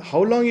then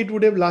how long it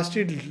would have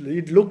lasted?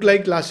 It looked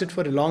like lasted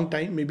for a long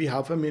time, maybe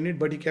half a minute,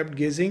 but he kept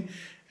gazing.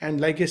 And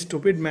like a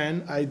stupid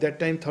man, I that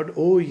time thought,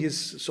 oh, he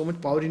has so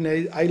much power in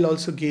eyes, I'll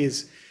also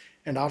gaze.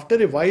 And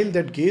after a while,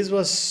 that gaze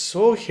was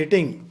so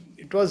hitting.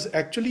 It was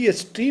actually a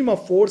stream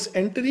of force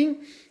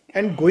entering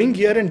and going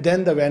here, and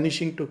then the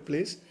vanishing took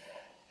place.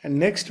 And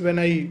next, when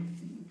I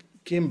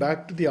came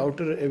back to the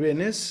outer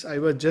awareness, I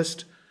was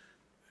just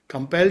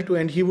compelled to,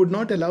 and he would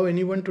not allow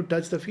anyone to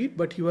touch the feet,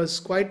 but he was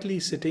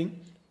quietly sitting,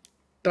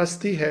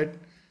 touched the head,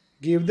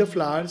 gave the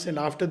flowers, and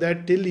after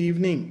that till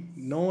evening,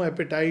 no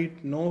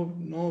appetite, no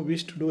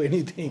wish to do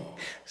anything.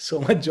 So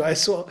much joy.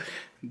 So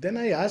then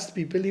I asked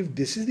people, if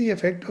this is the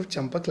effect of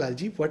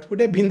Champaklalji, what would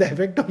have been the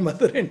effect of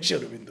Mother and Sri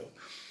Aurobindo?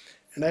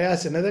 And I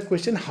asked another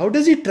question, how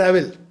does he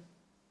travel?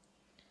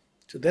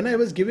 So then I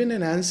was given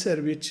an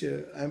answer which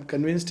I am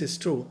convinced is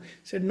true.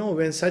 He said, no,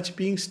 when such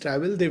beings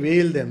travel, they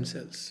veil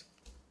themselves.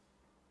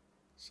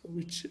 So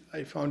which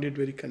I found it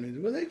very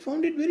convincing. Because I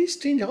found it very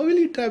strange. How will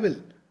he travel?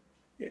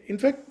 In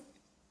fact,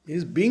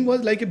 his being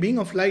was like a being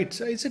of light.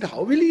 So I said,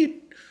 how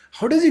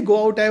does he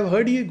go out? I have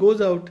heard he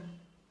goes out.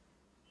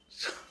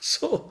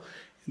 So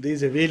there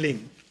is a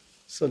veiling.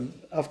 So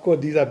of course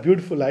these are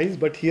beautiful eyes,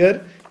 but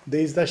here there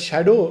is the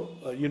shadow,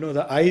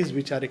 the eyes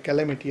which are a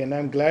calamity. And I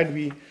am glad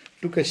we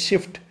took a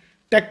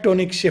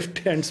tectonic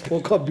shift and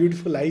spoke of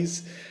beautiful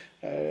eyes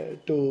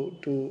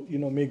to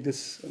make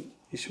this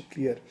issue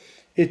clear.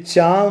 A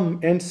charm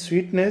and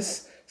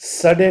sweetness,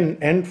 sudden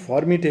and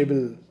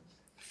formidable,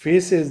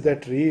 faces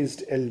that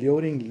raised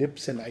alluring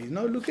lips and eyes.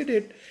 Now look at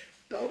it.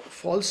 The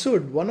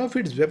falsehood, one of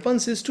its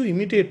weapons is to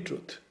imitate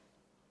truth.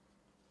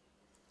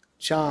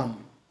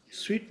 Charm,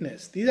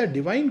 sweetness, these are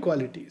divine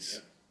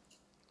qualities.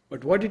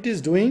 But what it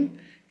is doing,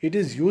 it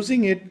is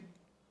using it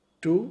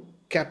to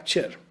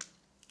capture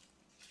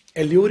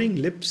alluring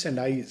lips and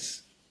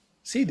eyes.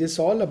 See, this is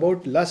all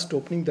about lust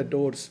opening the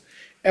doors.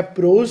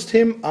 Approached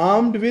him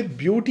armed with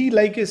beauty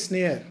like a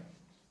snare,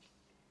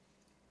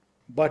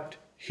 but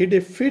hid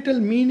a fatal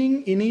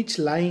meaning in each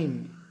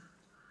line,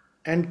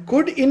 and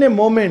could in a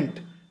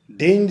moment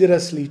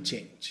dangerously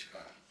change.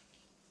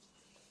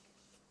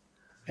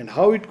 And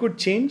how it could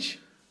change?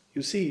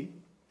 You see,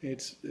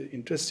 it's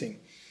interesting.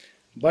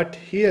 But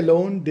he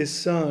alone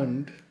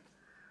discerned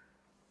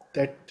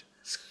that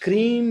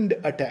screened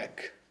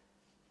attack.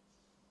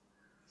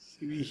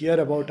 We hear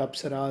about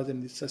apsaras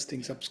and such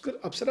things.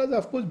 Apsaras are,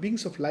 of course,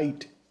 beings of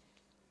light.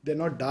 They're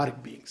not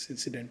dark beings,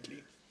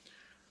 incidentally.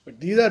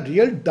 But these are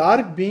real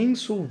dark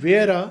beings who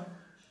wear a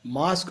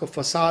mask, a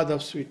facade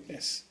of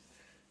sweetness.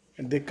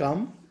 And they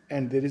come,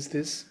 and there is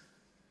this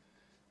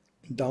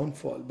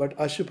downfall. But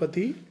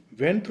Ashupati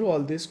went through all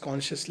this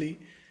consciously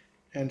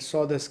and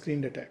saw the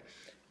screened attack.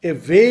 A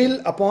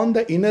veil upon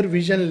the inner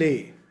vision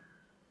lay.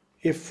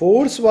 A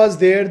force was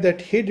there that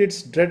hid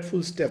its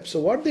dreadful steps. So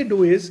what they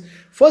do is,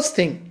 first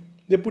thing,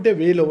 they put a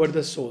veil over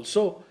the soul.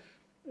 So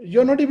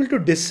you're not able to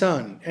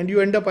discern, and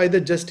you end up either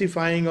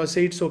justifying or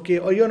say it's okay,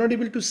 or you're not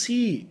able to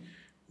see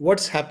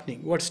what's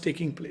happening, what's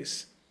taking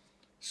place.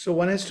 So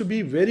one has to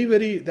be very,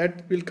 very,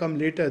 that will come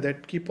later,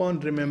 that keep on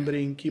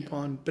remembering, keep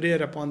on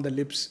prayer upon the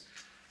lips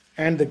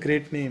and the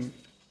great name.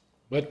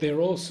 But there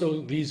are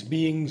also these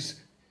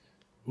beings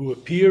who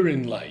appear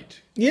in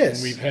light. Yes.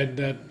 And we've had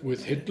that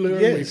with Hitler,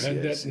 yes, we've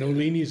had yes, that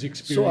Nolini's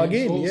experience so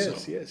again,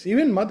 also. yes,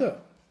 even Mother.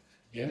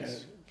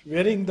 Yes.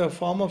 Wearing the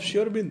form of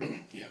Sri Aurobindo.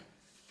 Yeah.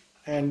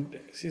 And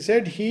she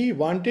said, he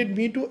wanted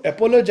me to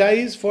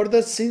apologize for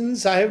the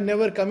sins I have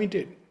never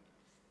committed.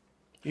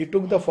 He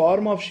took the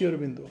form of Sri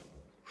Aurobindo.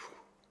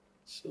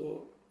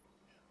 So,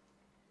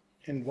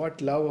 and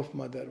what love of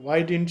Mother.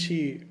 Why didn't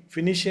she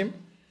finish him?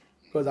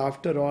 Because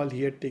after all,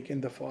 he had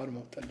taken the form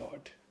of the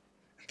Lord.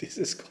 This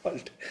is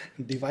called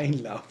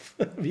divine love.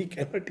 We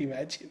cannot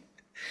imagine.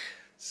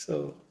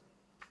 So,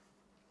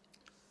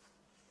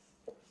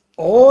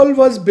 all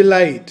was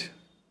belied.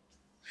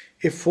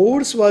 A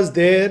force was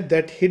there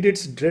that hid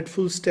its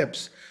dreadful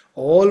steps.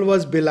 All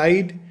was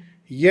belied,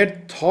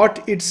 yet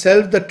thought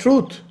itself the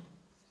truth.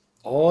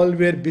 All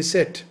were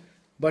beset,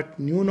 but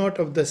knew not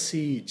of the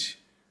siege,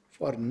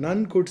 for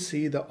none could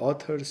see the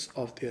authors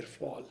of their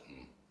fall.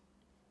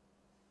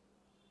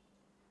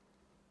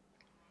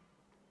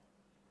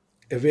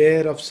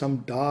 Aware of some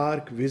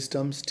dark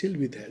wisdom still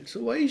withheld. So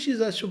why is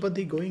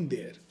Ashupati going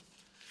there?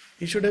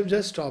 He should have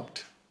just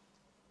stopped,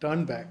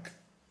 turned back.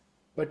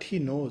 But he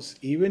knows,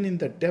 even in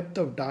the depth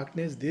of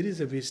darkness, there is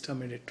a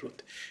wisdom and a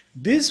truth.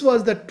 This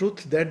was the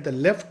truth that the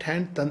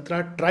left-hand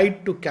Tantra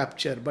tried to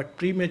capture, but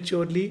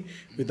prematurely,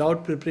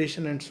 without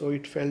preparation, and so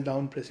it fell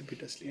down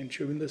precipitously. And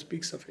Sri Aurobindo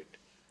speaks of it.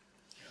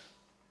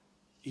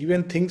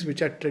 Even things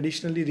which are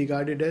traditionally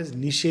regarded as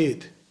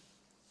nishedh.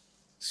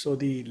 So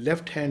the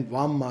left-hand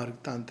Vammarg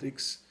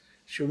Tantrics,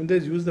 Sri Aurobindo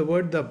has used the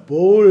word the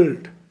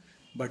bold,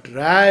 but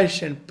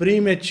rash and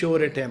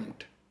premature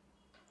attempt.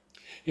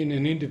 In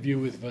an interview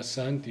with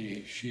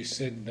Vasanti, she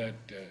said that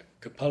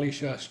Kapali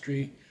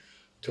Shastri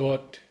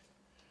taught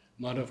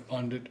Madhav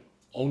Pandit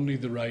only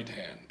the right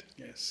hand.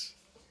 Yes.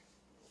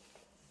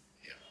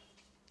 Yeah.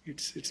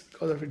 It's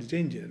because of its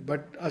danger.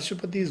 But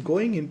Ashupati is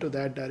going into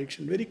that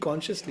direction very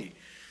consciously.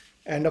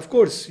 And of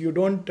course, you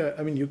don't,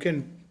 you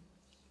can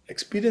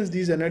experience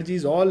these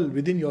energies all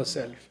within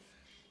yourself.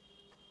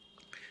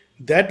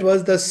 That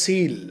was the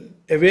seal,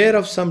 aware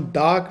of some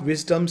dark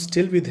wisdom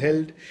still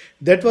withheld.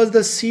 That was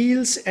the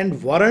seals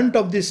and warrant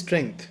of this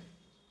strength.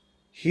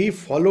 He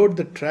followed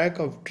the track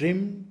of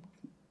dim,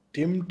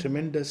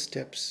 tremendous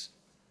steps,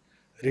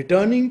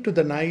 returning to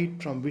the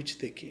night from which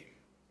they came.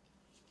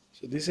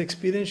 So this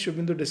experience Sri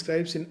Aurobindo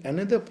describes in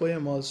another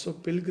poem also,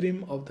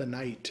 Pilgrim of the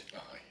Night.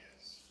 Ah,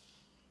 yes.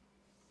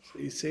 So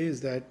he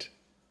says that,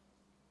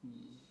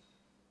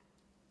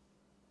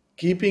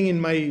 keeping in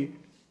my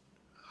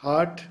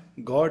heart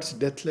God's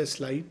deathless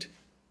light,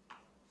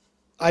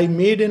 I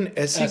made an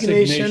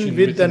assignation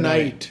with the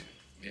night.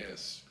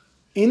 Yes.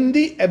 In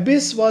the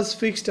abyss was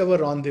fixed our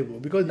rendezvous,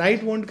 because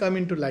night won't come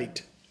into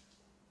light.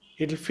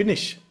 It will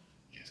finish.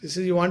 Yes. He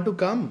says, you want to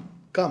come?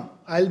 Come.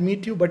 I'll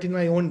meet you, but in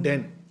my own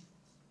den.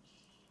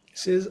 He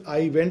says,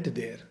 I went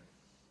there.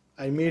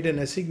 I made an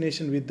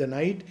assignation with the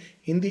night.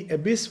 In the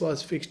abyss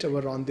was fixed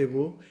our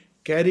rendezvous.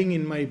 Carrying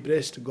in my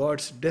breast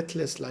God's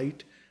deathless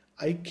light,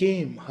 I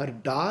came her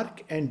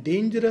dark and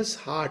dangerous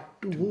heart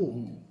to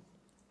woo,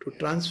 to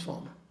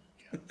transform.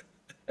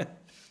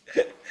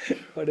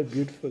 What a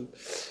beautiful.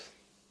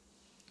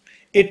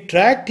 A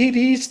tract he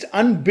reached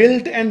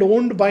unbuilt and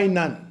owned by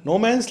none. No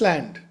man's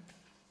land.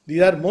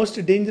 These are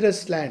most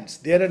dangerous lands.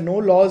 There are no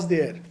laws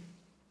there.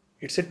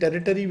 It's a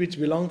territory which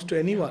belongs to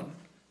anyone.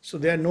 So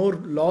there are no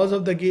laws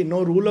of the game,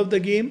 no rule of the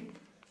game,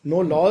 no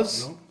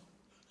laws. No.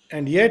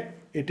 And yet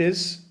it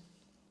is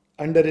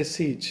under a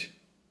siege.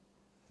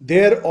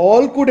 There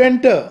all could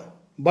enter,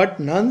 but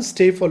none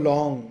stay for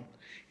long.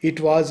 It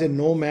was a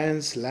no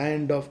man's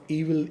land of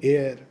evil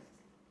air.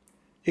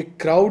 A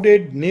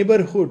crowded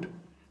neighborhood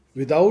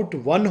without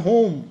one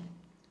home,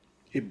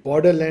 a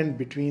borderland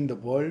between the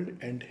world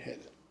and hell.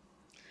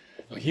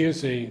 Now,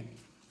 here's a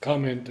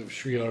comment of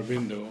Sri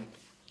Aurobindo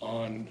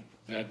on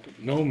that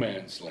no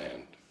man's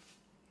land,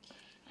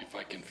 if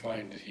I can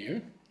find it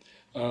here.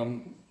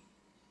 Well,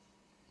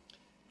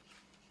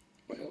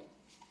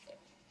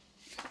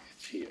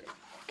 it's here.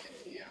 Okay,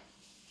 yeah.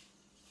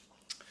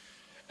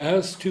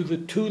 As to the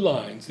two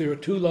lines, there are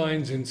two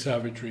lines in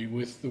Savitri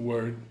with the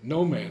word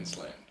no man's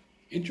land.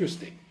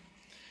 Interesting.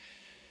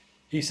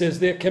 He says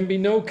there can be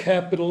no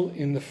capital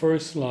in the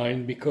first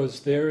line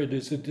because there it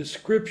is a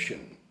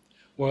description,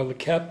 while the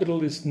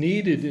capital is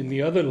needed in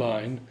the other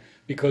line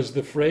because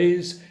the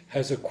phrase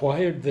has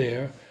acquired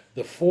there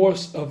the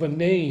force of a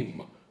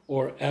name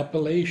or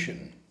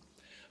appellation.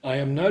 I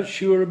am not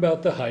sure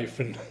about the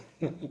hyphen.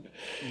 No.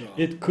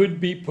 It could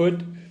be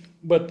put,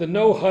 but the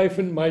no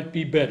hyphen might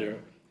be better,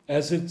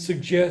 as it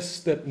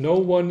suggests that no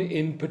one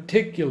in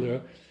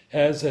particular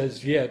has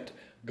as yet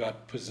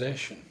got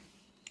possession.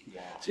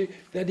 Wow. See,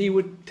 that he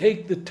would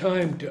take the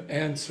time to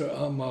answer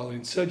Amal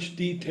in such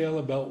detail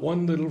about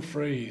one little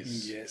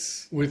phrase.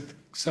 Yes. With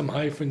some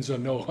hyphens or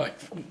no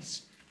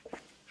hyphens.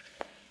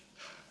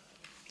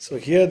 So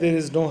here there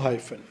is no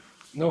hyphen.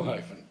 No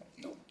hyphen.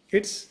 No.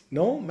 It's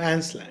no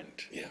man's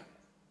land. Yeah.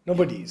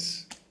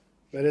 Nobody's.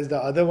 Whereas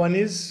the other one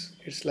is,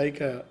 it's like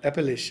a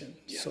appellation.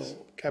 Yes. So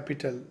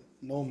capital,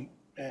 no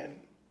man.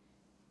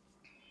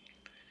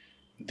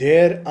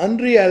 Their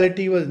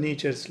unreality was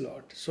nature's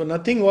lot. So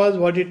nothing was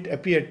what it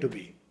appeared to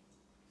be.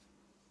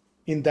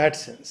 In that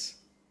sense.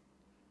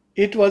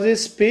 It was a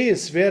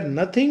space where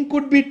nothing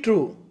could be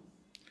true.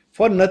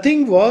 For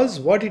nothing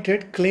was what it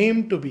had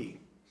claimed to be.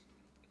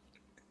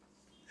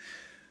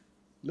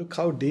 Look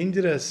how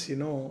dangerous,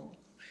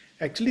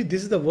 Actually,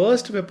 this is the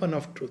worst weapon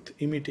of truth,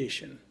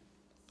 imitation.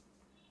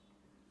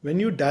 When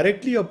you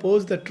directly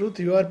oppose the truth,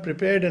 you are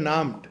prepared and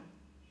armed.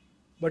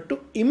 But to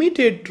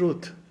imitate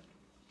truth,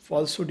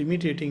 falsehood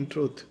imitating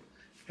truth,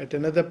 at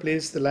another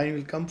place the line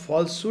will come,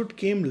 falsehood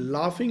came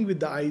laughing with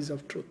the eyes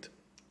of truth.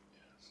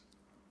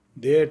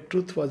 There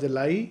truth was a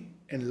lie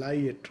and lie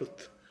a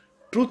truth.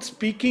 Truth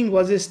speaking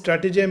was a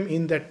stratagem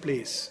in that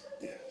place.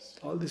 Yes.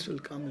 All this will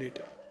come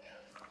later.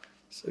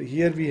 So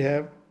here we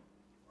have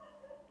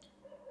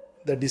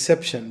the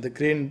deception, the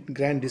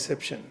grand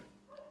deception.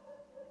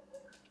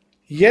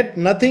 Yet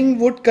nothing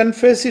would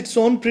confess its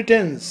own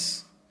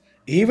pretense,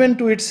 even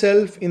to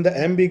itself in the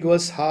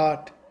ambiguous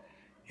heart.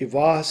 A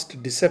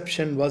vast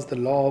deception was the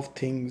law of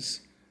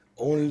things.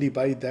 Only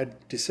by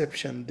that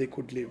deception they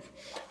could live.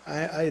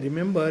 I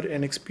remember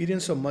an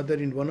experience of mother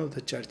in one of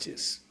the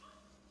churches.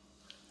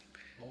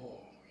 Oh,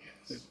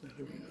 yes.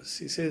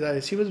 She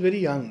said, she was very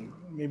young,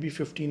 maybe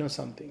 15 or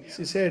something. Yeah.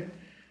 She said,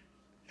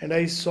 and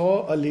I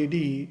saw a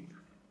lady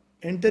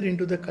enter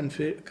into the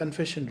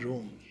confession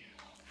room.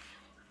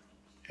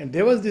 And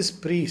there was this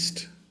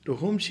priest to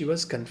whom she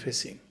was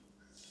confessing.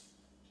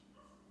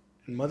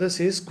 And mother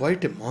says,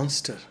 quite a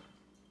monster.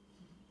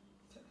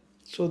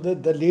 So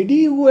the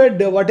lady who had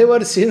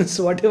whatever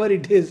sins, whatever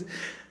it is,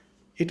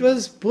 it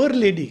was poor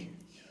lady.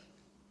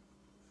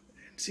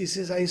 And she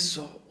says, I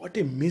saw, what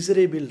a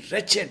miserable,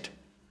 wretched.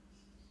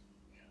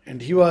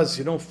 And he was,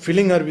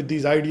 filling her with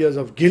these ideas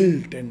of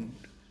guilt and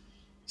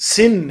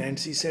sin. And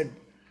she said,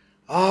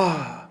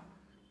 ah,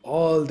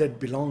 all that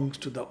belongs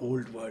to the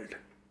old world.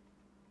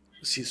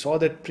 She saw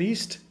that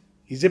priest,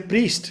 he's a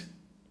priest.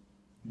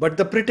 But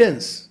the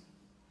pretense,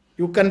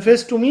 you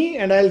confess to me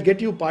and I'll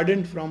get you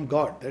pardoned from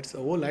God. That's the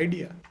whole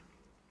idea.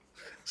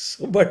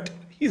 So, but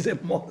he's a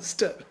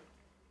monster.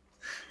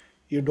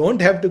 You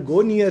don't have to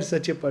go near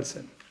such a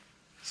person.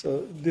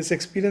 So this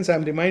experience,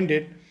 I'm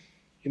reminded,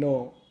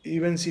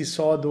 even she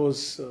saw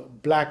those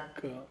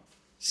black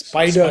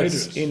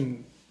spiders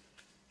in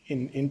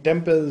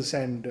temples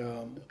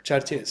and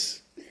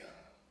churches.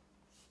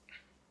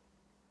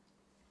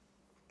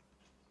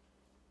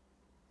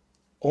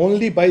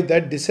 Only by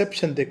that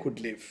deception they could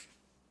live.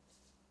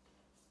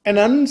 An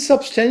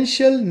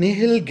unsubstantial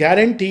nihil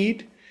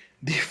guaranteed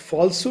the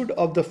falsehood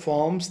of the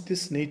forms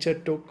this nature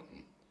took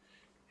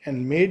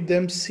and made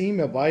them seem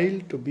a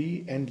while to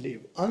be and live.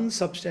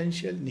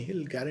 Unsubstantial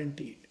nihil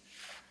guaranteed.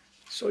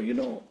 So,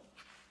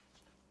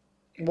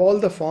 all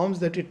the forms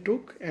that it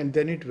took and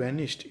then it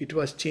vanished. It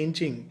was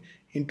changing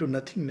into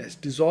nothingness,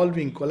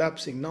 dissolving,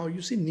 collapsing. Now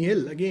you see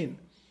nihil again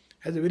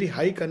has a very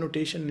high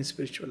connotation in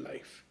spiritual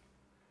life.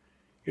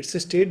 It's a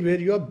state where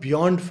you are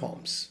beyond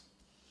forms.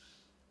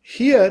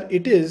 Here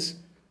it is,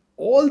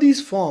 all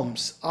these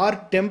forms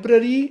are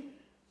temporary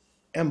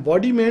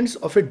embodiments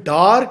of a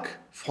dark,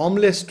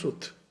 formless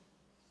truth.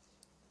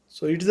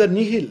 So it is a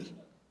nihil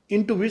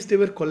into which they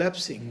were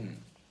collapsing.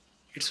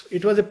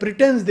 It was a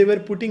pretense they were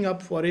putting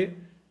up for a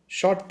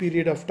short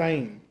period of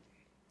time.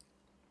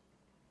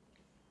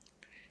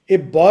 A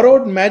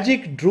borrowed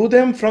magic drew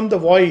them from the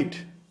void.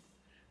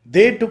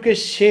 They took a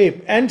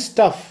shape and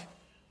stuff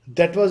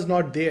that was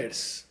not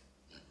theirs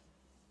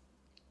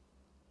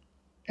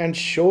and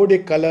showed a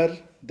color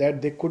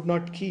that they could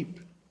not keep.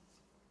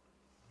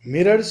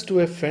 Mirrors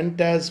to a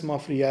phantasm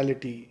of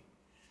reality.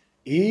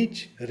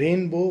 Each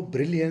rainbow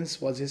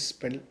brilliance was a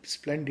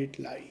splendid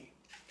lie.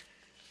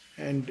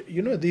 And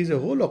there is a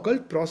whole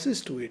occult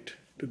process to it,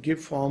 to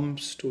give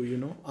forms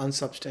to,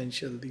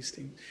 unsubstantial, these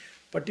things.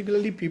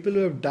 Particularly people who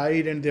have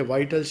died and their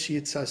vital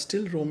sheaths are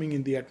still roaming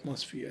in the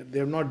atmosphere. They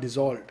have not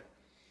dissolved.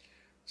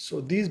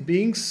 So these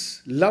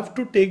beings love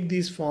to take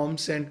these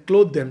forms and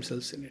clothe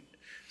themselves in it.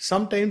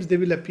 Sometimes they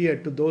will appear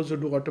to those who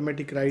do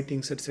automatic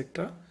writings,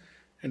 etc.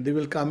 And they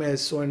will come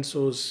as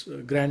so-and-so's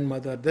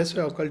grandmother. That's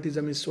why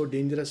occultism is so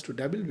dangerous to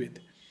dabble with.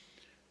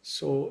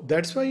 So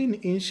that's why in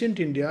ancient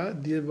India,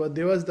 there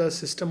was the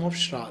system of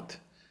Shraddh.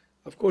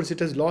 Of course, it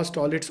has lost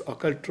all its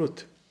occult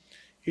truth.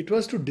 It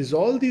was to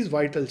dissolve these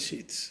vital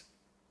sheaths.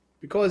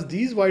 Because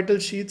these vital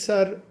sheaths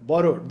are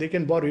borrowed. They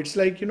can borrow. It's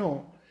like,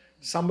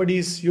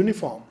 somebody's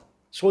uniform,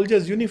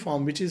 soldier's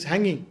uniform, which is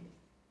hanging.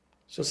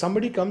 So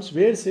somebody comes,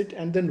 wears it,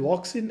 and then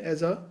walks in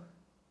as a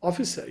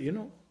officer,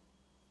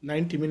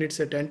 90 minutes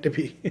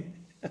attendee.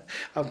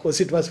 Of course,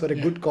 it was for a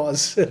good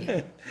cause.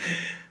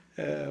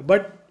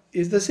 But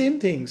it's the same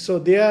thing. So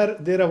there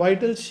are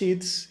vital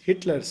sheaths,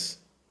 Hitler's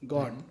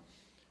gone.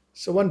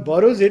 So one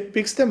borrows it,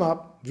 picks them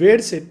up,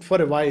 wears it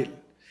for a while.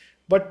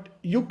 But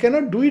you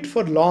cannot do it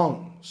for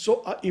long.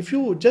 So if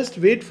you just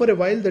wait for a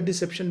while, the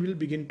deception will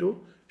begin to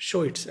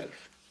show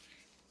itself.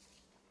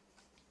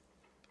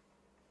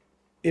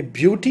 A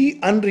beauty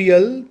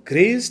unreal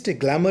graced a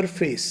glamour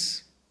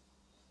face.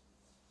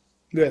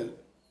 Well,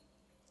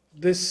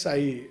 this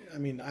I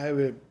have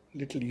a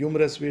little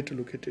humorous way to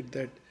look at it,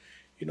 that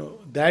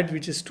that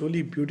which is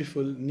truly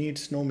beautiful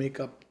needs no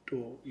makeup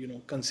to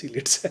conceal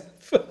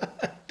itself.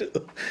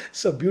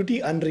 So beauty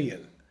unreal,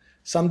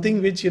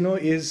 something which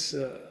is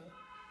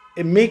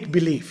a make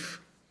believe.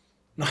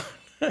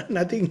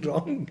 Nothing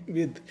wrong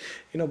with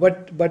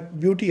but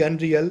beauty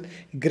unreal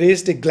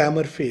graced a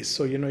glamour face.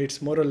 So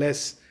it's more or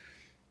less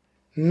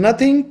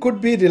nothing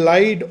could be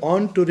relied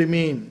on to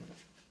remain.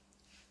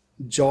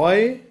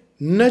 Joy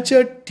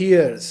nurtured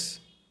tears,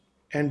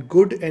 and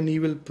good and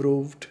evil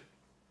proved,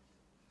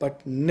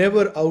 but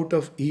never out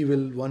of evil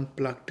one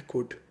plucked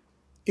good.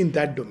 In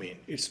that domain,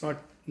 it's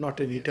not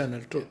an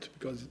eternal truth,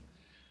 because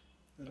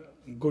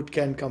good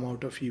can come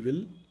out of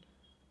evil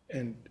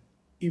and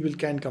evil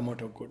can come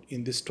out of good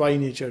in this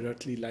twi-natured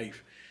earthly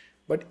life.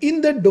 But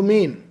in that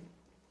domain,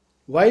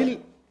 while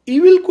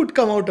evil could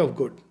come out of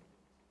good,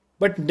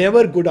 but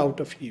never good out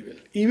of evil.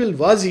 Evil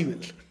was evil.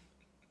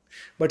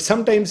 But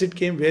sometimes it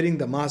came wearing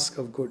the mask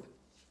of good.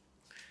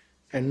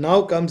 And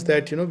now comes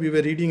that, we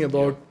were reading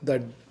about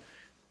that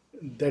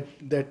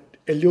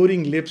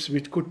alluring lips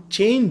which could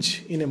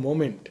change in a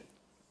moment.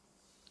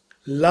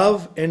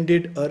 Love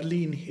ended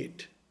early in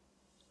hate.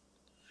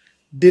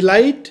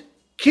 Delight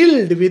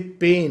killed with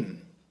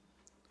pain.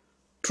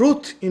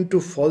 Truth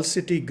into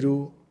falsity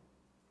grew,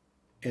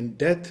 and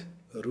death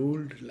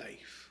ruled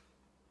life.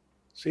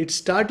 So it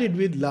started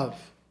with love,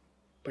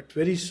 but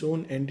very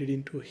soon ended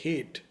into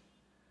hate,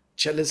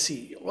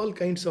 jealousy, all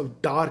kinds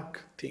of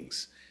dark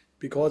things,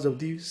 because of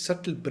the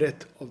subtle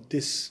breath of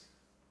this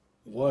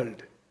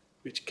world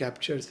which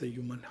captures the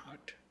human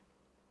heart.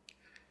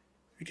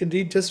 We can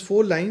read just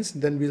 4 lines,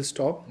 then we'll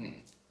stop.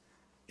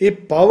 A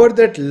power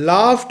that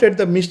laughed at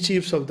the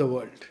mischiefs of the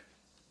world.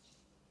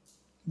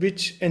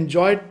 which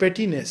enjoyed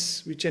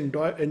pettiness, which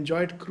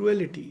enjoyed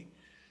cruelty,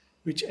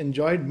 which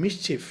enjoyed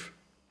mischief.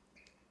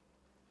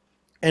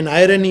 An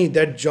irony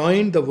that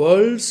joined the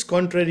world's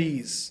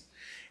contraries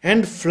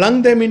and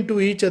flung them into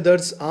each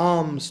other's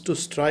arms to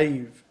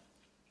strive,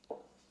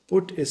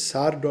 put a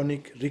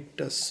sardonic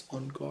rictus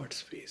on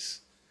God's face.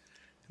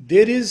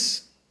 There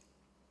is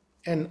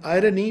an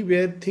irony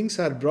where things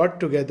are brought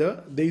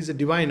together. There is a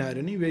divine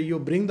irony where you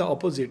bring the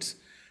opposites,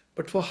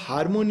 but for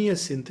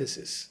harmonious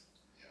synthesis.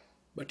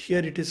 But here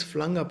it is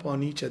flung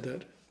upon each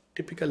other.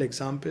 Typical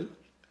example,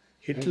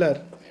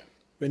 Hitler,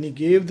 when he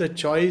gave the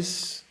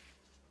choice,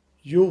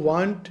 you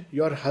want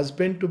your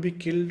husband to be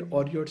killed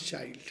or your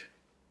child.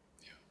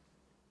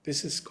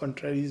 This is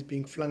contraries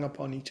being flung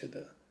upon each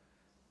other.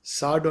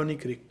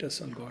 Sardonic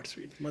rictus on God's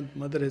feet.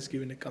 Mother has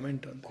given a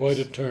comment on this. Quite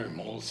a term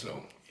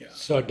also. Yeah.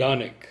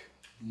 Sardonic,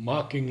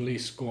 mockingly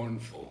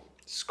scornful.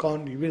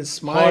 Scorn, even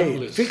smile,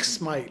 Heartless. fixed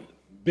smile.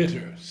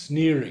 Bitter,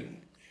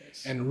 sneering.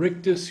 Yes. And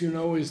rictus,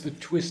 is the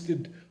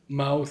twisted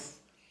mouth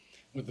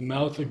with the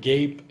mouth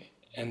agape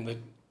and the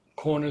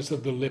corners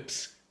of the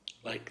lips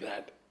like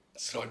that.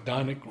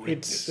 Sardonic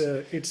rictus.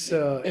 It's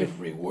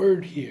every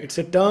word here. It's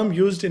a term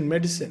used in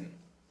medicine.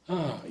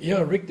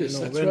 Rictus,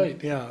 that's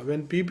right. Yeah,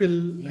 when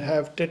people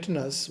have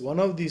tetanus, one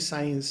of the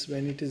signs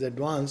when it is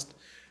advanced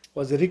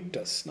was a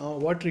rictus. Now,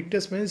 what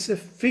rictus means is a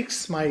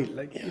fixed smile.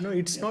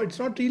 It's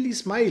not really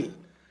smile.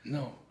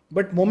 No.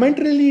 But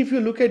momentarily, if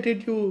you look at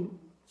it, you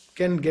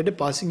can get a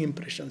passing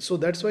impression. So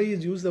that's why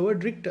he's used the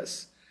word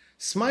rictus.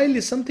 Smile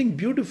is something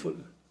beautiful.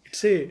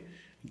 It's a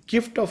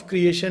gift of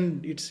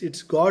creation.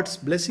 It's God's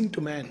blessing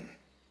to man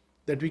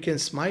that we can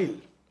smile.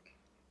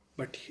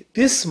 But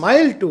this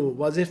smile too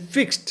was a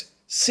fixed,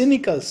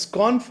 cynical,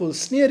 scornful,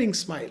 sneering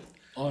smile.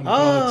 On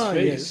God's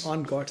face. Yes,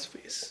 on God's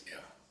face. Yeah.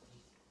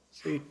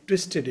 So he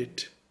twisted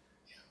it.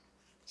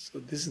 So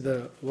this is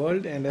the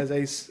world, and as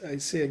I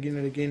say again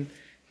and again,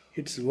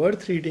 it's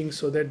worth reading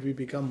so that we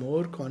become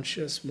more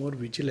conscious, more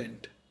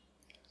vigilant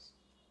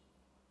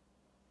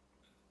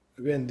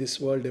when this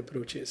world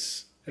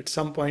approaches. At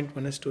some point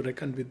one has to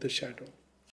reckon with the shadow.